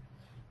plan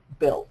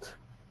built.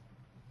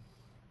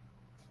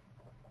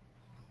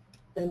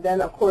 And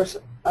then, of course,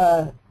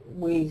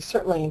 we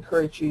certainly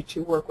encourage you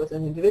to work with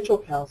an individual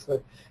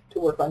counselor to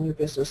work on your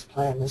business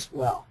plan as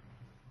well.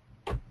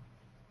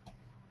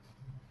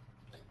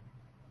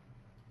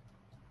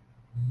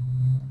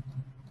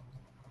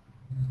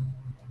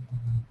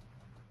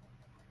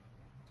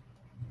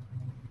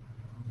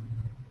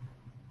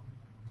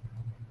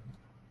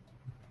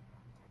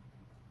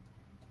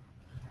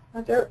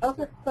 Are there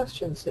other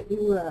questions that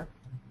you want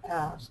to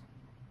ask?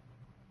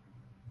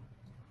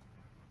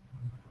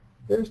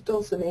 There's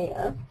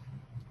Dulcinea.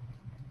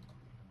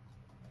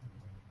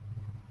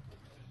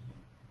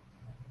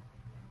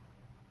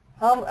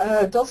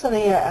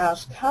 Dulcinea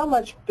asked, how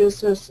much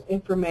business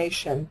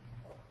information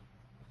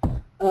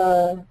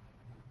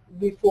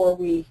before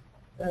we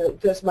do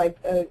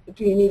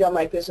you need on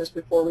my business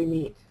before we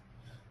meet?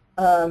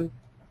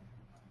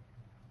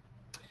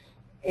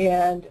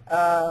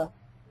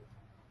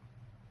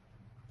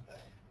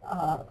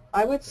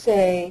 I would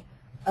say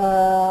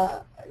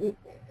I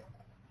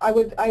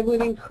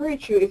would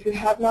encourage you, if you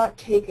have not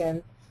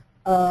taken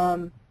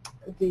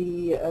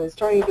the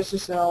Starting a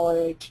Business in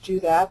LA, to do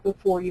that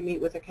before you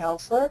meet with a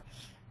counselor,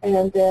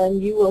 and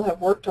then you will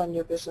have worked on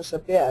your business a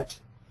bit,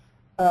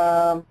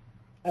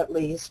 at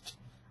least.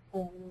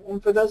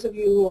 And for those of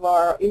you who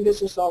are in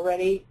business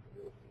already,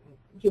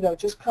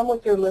 just come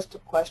with your list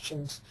of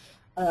questions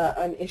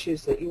on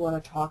issues that you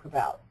want to talk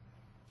about.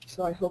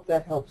 So I hope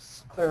that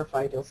helps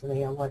clarify,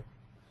 Dulcinea, what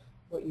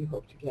you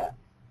hope to get.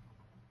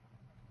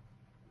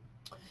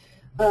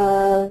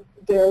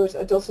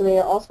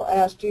 Dulcinea also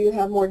asked, do you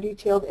have more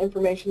detailed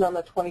information on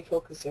the 20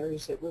 focus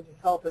areas that would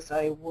help as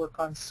I work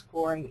on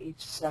scoring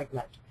each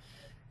segment?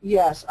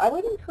 Yes, I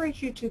would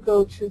encourage you to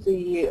go to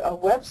the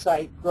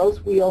website,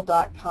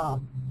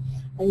 growthwheel.com,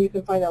 and you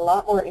can find a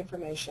lot more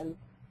information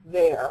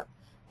there.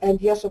 And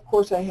yes, of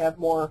course, I have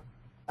more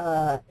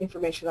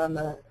information on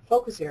the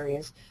focus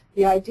areas.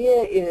 The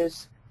idea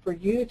is for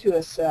you to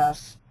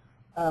assess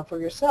for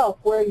yourself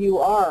where you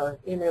are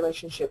in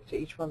relationship to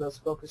each one of those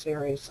focus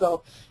areas.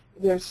 So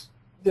there's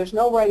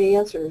no right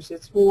answers.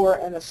 It's more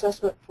an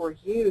assessment for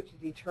you to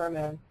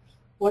determine,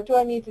 what do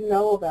I need to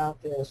know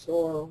about this,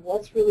 or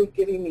what's really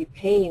giving me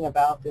pain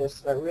about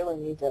this that I really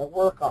need to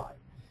work on.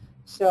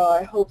 So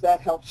I hope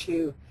that helps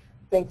you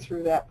think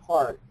through that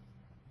part.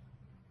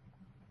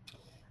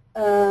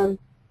 Let's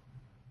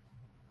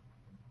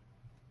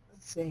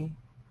see.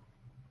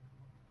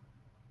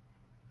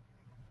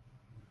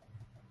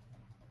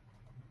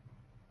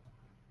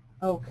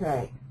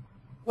 Okay.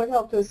 What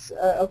helped us?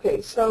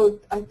 Okay, so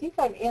I think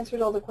I've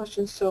answered all the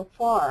questions so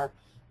far.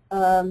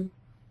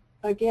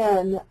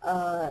 Again,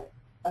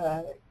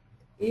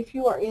 if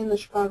you are in the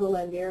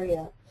Chicagoland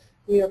area,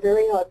 we are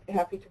very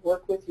happy to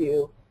work with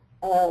you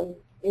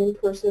in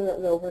person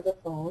and over the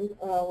phone.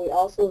 We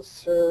also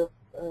serve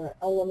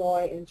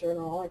Illinois in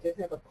general. I did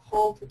have a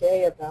call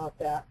today about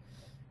that.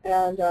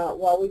 And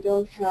while we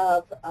don't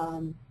have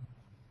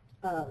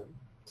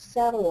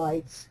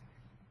satellites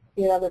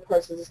in other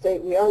parts of the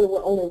state, we are the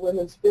only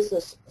women's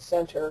business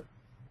center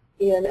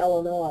in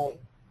Illinois.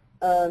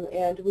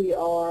 And we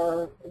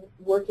are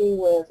working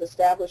with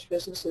established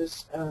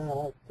businesses,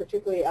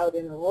 particularly out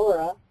in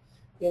Aurora,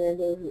 in a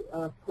new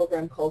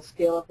program called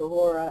Scale Up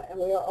Aurora. And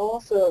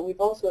we've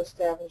also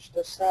established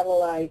a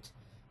satellite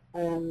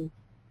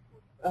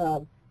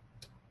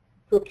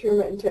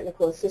Procurement and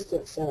Technical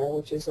Assistance Center,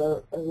 which is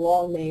a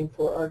long name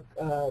for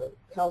our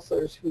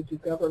counselors who do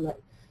government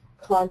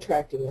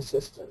contracting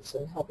assistance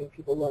and helping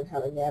people learn how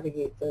to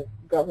navigate the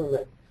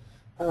government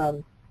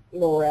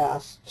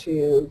morass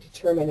to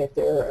determine if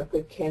they're a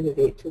good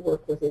candidate to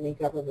work with any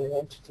government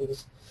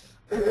entities.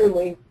 And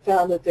we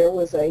found that there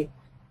was it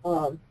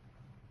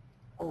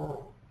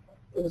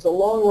was a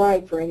long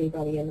ride for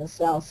anybody in the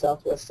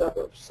southwest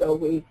suburbs. So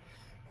we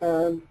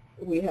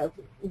have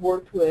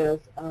worked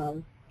with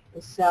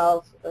the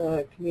South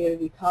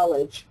Community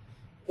College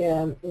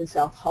in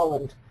South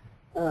Holland.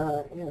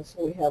 And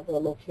so we have a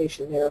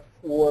location there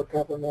for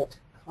government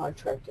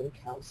contracting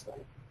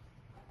counseling.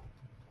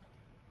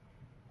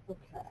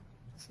 Okay,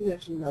 see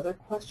there's another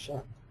question,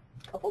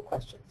 a couple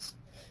questions.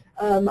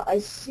 I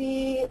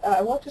see,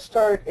 I want to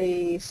start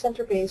a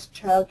center-based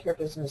child care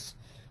business.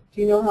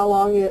 Do you know how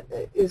long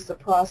it is the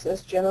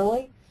process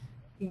generally?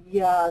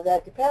 Yeah,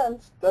 that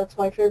depends. That's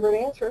my favorite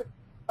answer.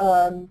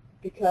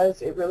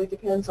 because it really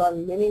depends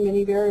on many,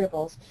 many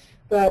variables.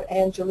 But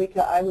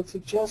Angelica, I would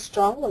suggest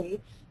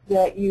strongly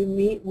that you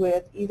meet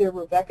with either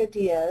Rebecca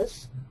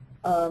Diaz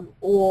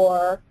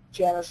or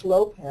Janice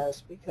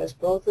Lopez, because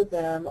both of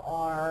them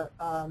are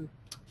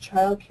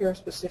child care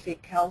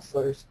specific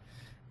counselors,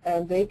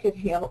 and they could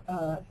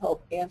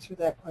help answer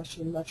that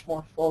question much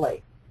more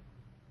fully.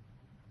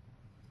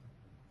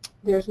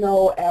 There's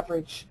no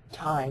average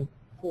time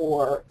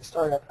for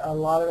startup. A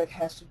lot of it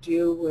has to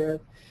do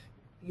with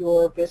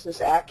your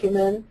business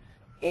acumen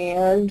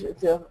and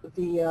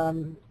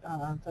the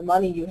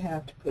money you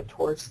have to put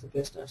towards the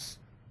business.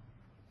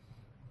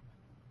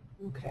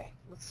 Okay,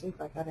 let's see if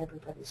I got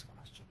everybody's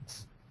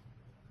questions.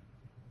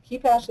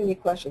 Keep asking me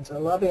questions. I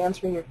love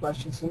answering your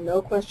questions, and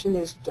no question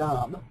is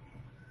dumb.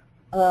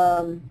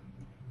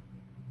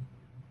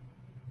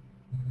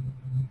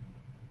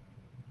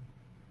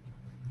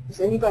 Has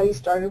anybody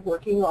started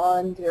working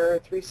on their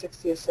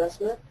 360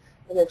 assessment?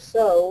 And if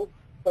so,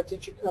 what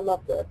did you come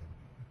up with?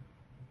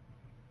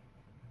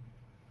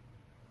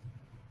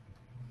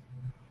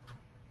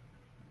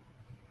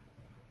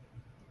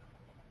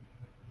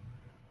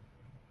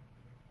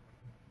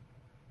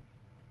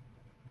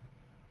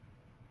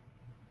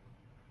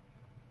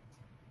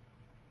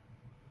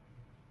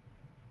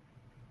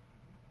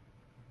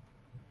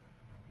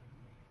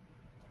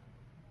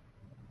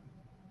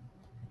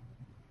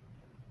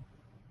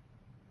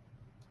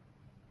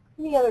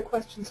 Any other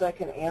questions I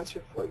can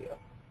answer for you?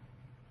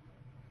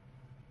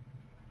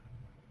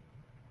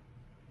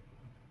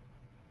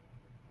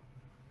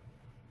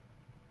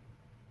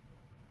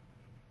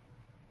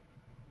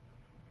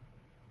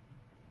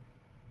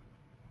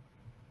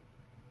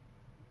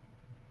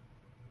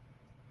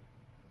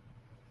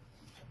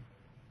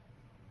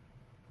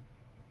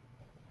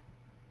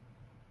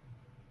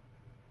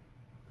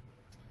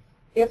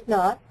 If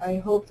not, I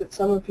hope that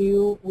some of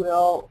you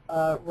will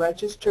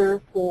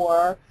register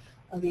for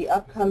the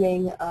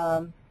upcoming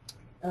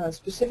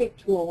specific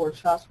tool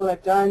workshops. What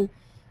I've done,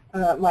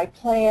 my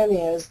plan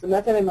is, the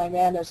method in my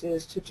madness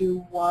is to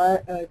do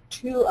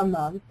two a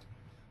month.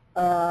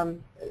 The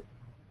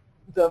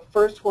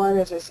first one,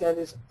 as I said,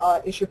 is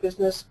Your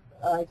Business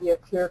Idea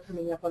Clear,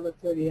 coming up on the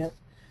 30th.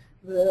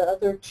 The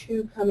other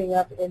two coming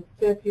up in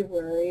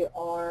February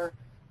are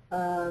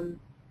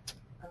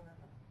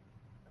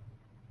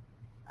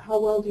How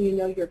well do you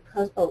know your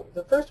customer? Oh,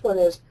 the first one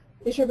is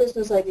Your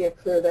Business Idea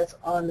Clear? That's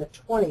on the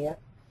 20th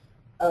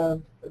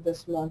of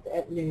this month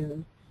at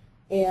noon.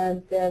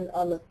 And then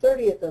on the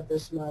 30th of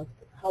this month,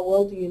 How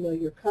Well Do You Know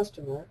Your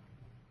Customer?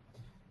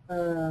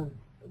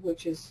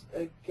 Which is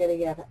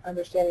getting at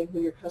understanding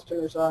who your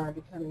customers are and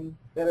becoming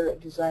better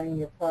at designing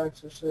your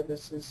products or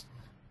services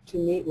to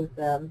meet with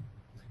them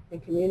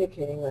and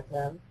communicating with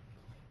them.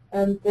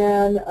 And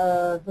then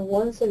the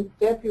ones in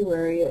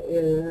February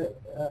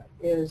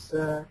is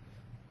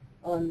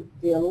on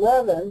the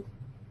 11th,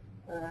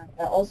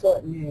 also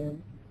at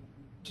noon.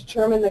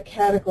 Determine the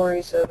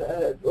categories of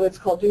what's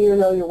called Do You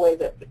Know Your Way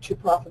to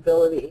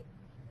Profitability,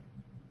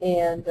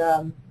 and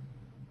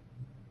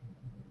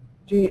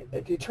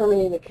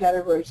determining the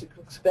categories of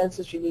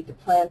expenses you need to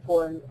plan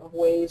for and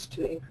ways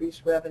to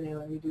increase revenue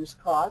and reduce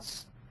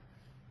costs.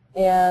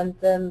 And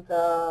then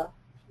the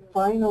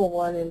final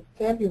one in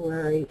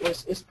February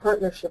is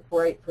Partnership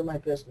Right for My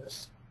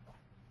Business?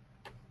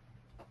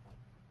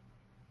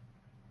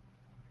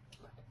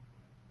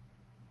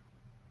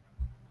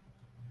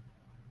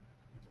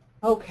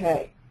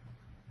 Okay,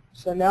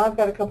 so now I've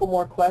got a couple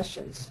more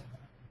questions.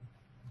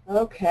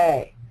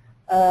 Okay,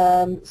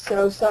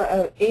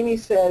 so Amy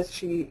says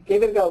she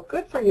gave it a go.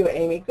 Good for you,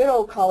 Amy. Good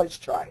old college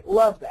try.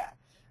 Love that.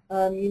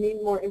 You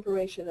need more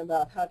information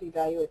about how to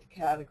evaluate the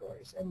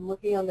categories and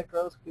looking on the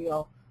Growth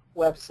Wheel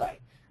website.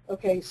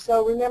 Okay,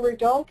 so remember,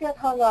 don't get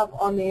hung up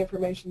on the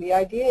information. The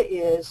idea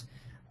is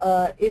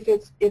if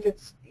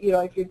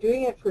you're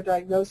doing it for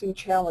diagnosing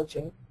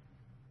challenging,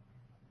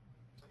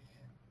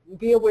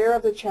 be aware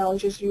of the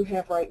challenges you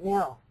have right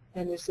now,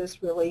 and is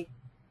this really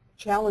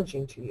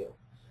challenging to you?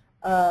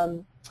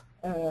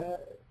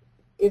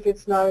 If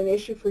it's not an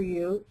issue for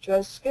you,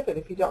 just skip it.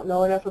 If you don't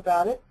know enough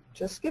about it,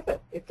 just skip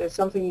it. If there's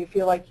something you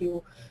feel like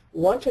you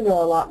want to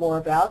know a lot more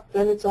about,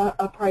 then it's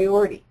a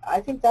priority.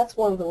 I think that's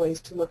one of the ways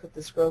to look at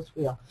this growth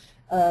wheel.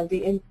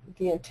 The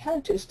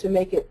intent is to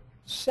make it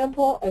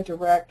simple and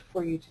direct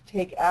for you to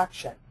take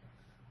action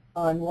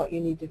on what you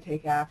need to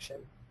take action.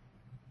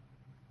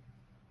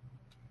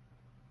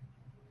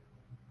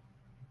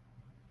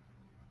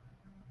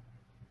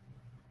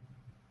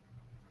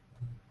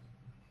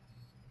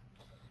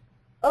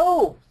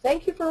 Oh,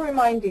 thank you for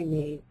reminding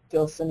me,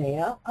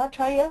 Dulcinea. I'll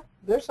tell you,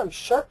 there's some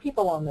sharp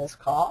people on this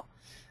call.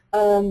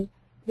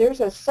 There's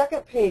a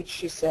second page,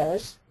 she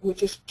says,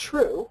 which is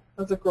true,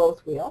 of the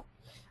growth wheel.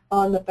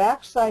 On the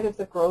back side of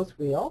the growth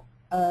wheel,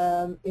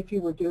 if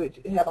you were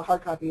to have a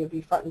hard copy, it would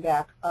be front and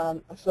back.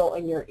 So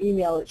in your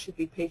email, it should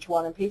be page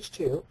 1 and page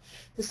 2.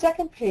 The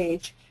second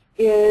page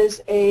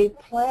is a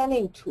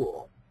planning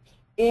tool.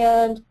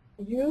 And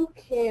you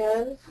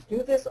can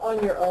do this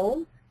on your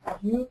own.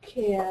 You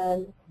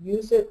can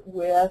use it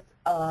with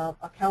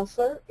a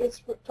counselor.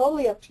 It's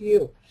totally up to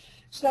you.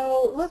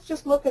 So let's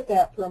just look at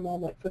that for a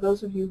moment for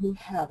those of you who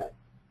have it.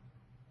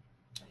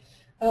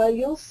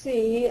 You'll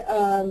see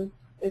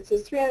it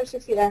says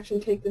 360 action,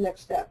 take the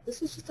next step.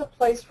 This is just a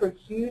place for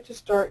you to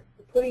start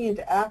putting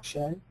into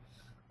action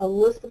a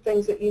list of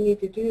things that you need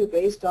to do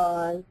based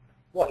on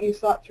what you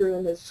thought through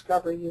and the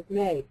discovery you've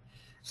made.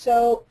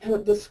 So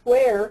the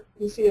square,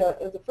 you see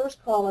the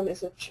first column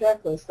is a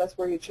checklist. That's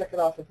where you check it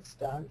off if it's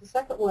done. The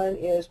second one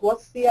is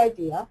what's the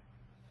idea.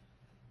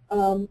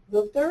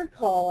 The third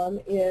column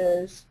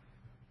is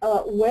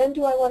when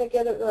do I want to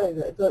get it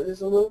done?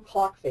 There's a little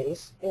clock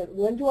face. And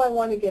when do I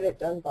want to get it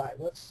done by?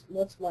 What's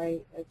my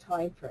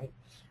time frame?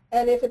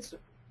 And if it's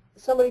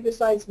somebody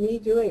besides me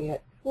doing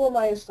it, who am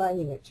I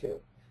assigning it to?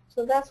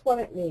 So that's what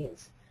it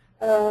means.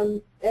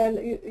 And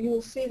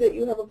you'll see that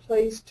you have a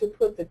place to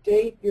put the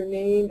date, your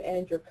name,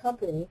 and your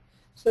company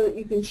so that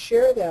you can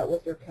share that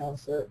with your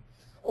counselor.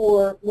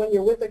 Or when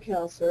you're with the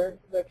counselor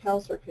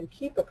can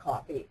keep a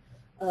copy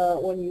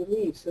when you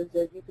leave so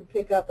that you can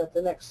pick up at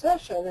the next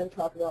session and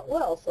talk about,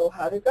 well, so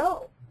how'd it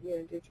go?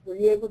 Were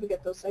you able to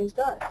get those things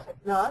done?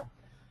 If not,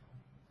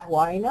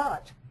 why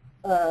not?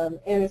 And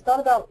it's not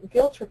about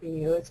guilt-tripping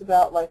you. It's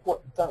about, like,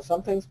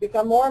 some things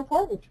become more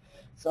important.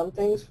 Some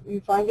things you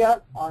find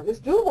out aren't as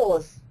doable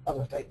as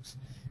other things.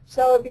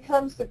 So it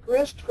becomes the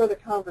grist for the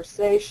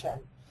conversation.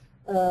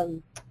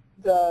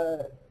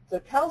 The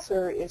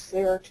counselor is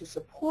there to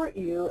support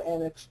you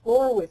and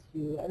explore with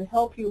you and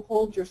help you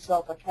hold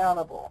yourself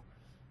accountable.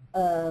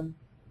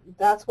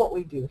 That's what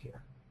we do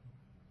here.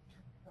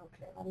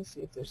 Okay, let me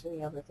see if there's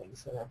any other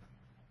things that have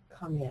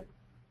come in.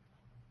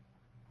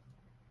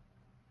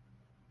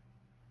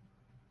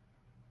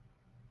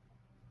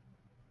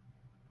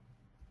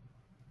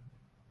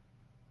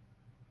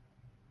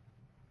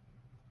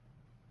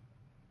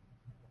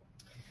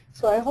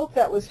 So I hope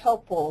that was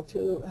helpful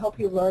to help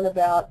you learn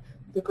about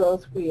the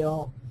growth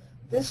wheel.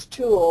 This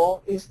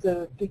tool is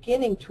the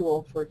beginning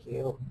tool for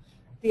you.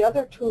 The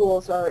other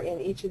tools are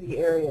in each of the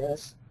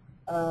areas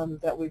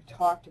that we've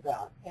talked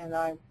about, and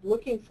I'm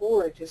looking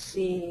forward to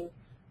seeing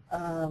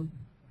some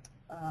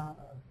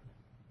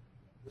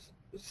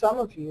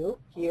of you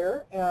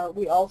here.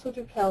 We also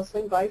do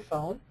counseling by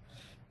phone.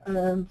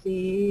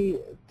 The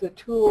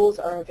tools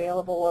are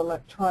available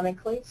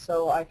electronically,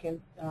 so I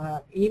can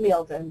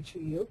email them to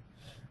you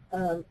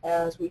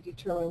as we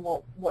determine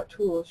what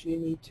tools you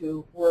need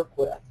to work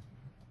with.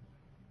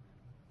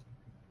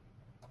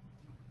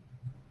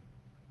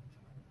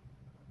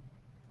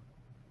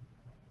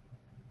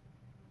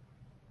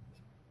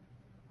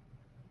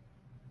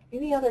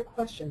 Any other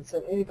questions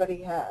that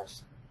anybody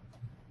has?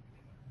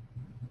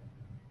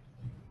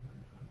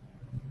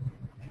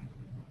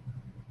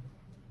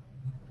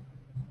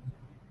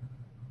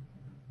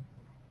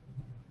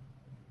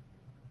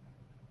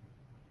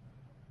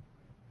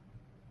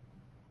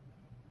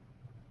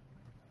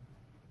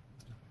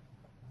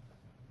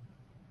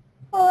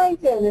 All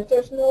right then, if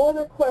there's no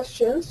other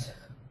questions,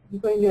 I'm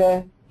going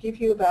to give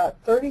you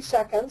about 30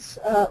 seconds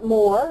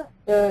more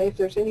if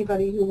there's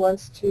anybody who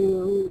wants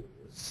to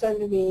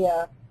send me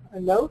a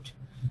note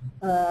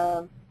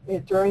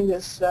during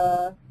this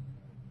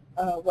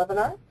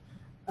webinar.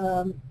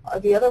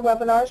 The other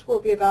webinars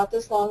will be about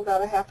this long,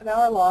 about a half an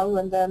hour long,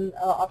 and then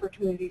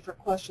opportunity for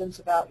questions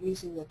about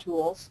using the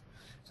tools.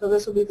 So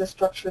this will be the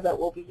structure that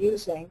we'll be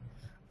using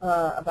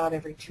about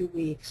every 2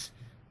 weeks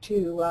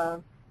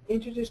to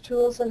introduce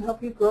tools and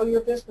help you grow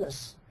your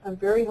business. I'm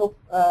very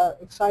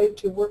excited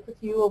to work with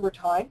you over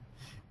time,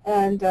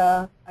 and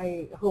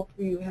I hope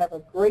you have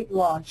a great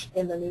launch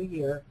in the new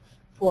year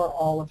for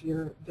all of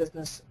your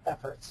business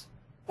efforts.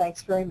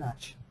 Thanks very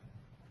much.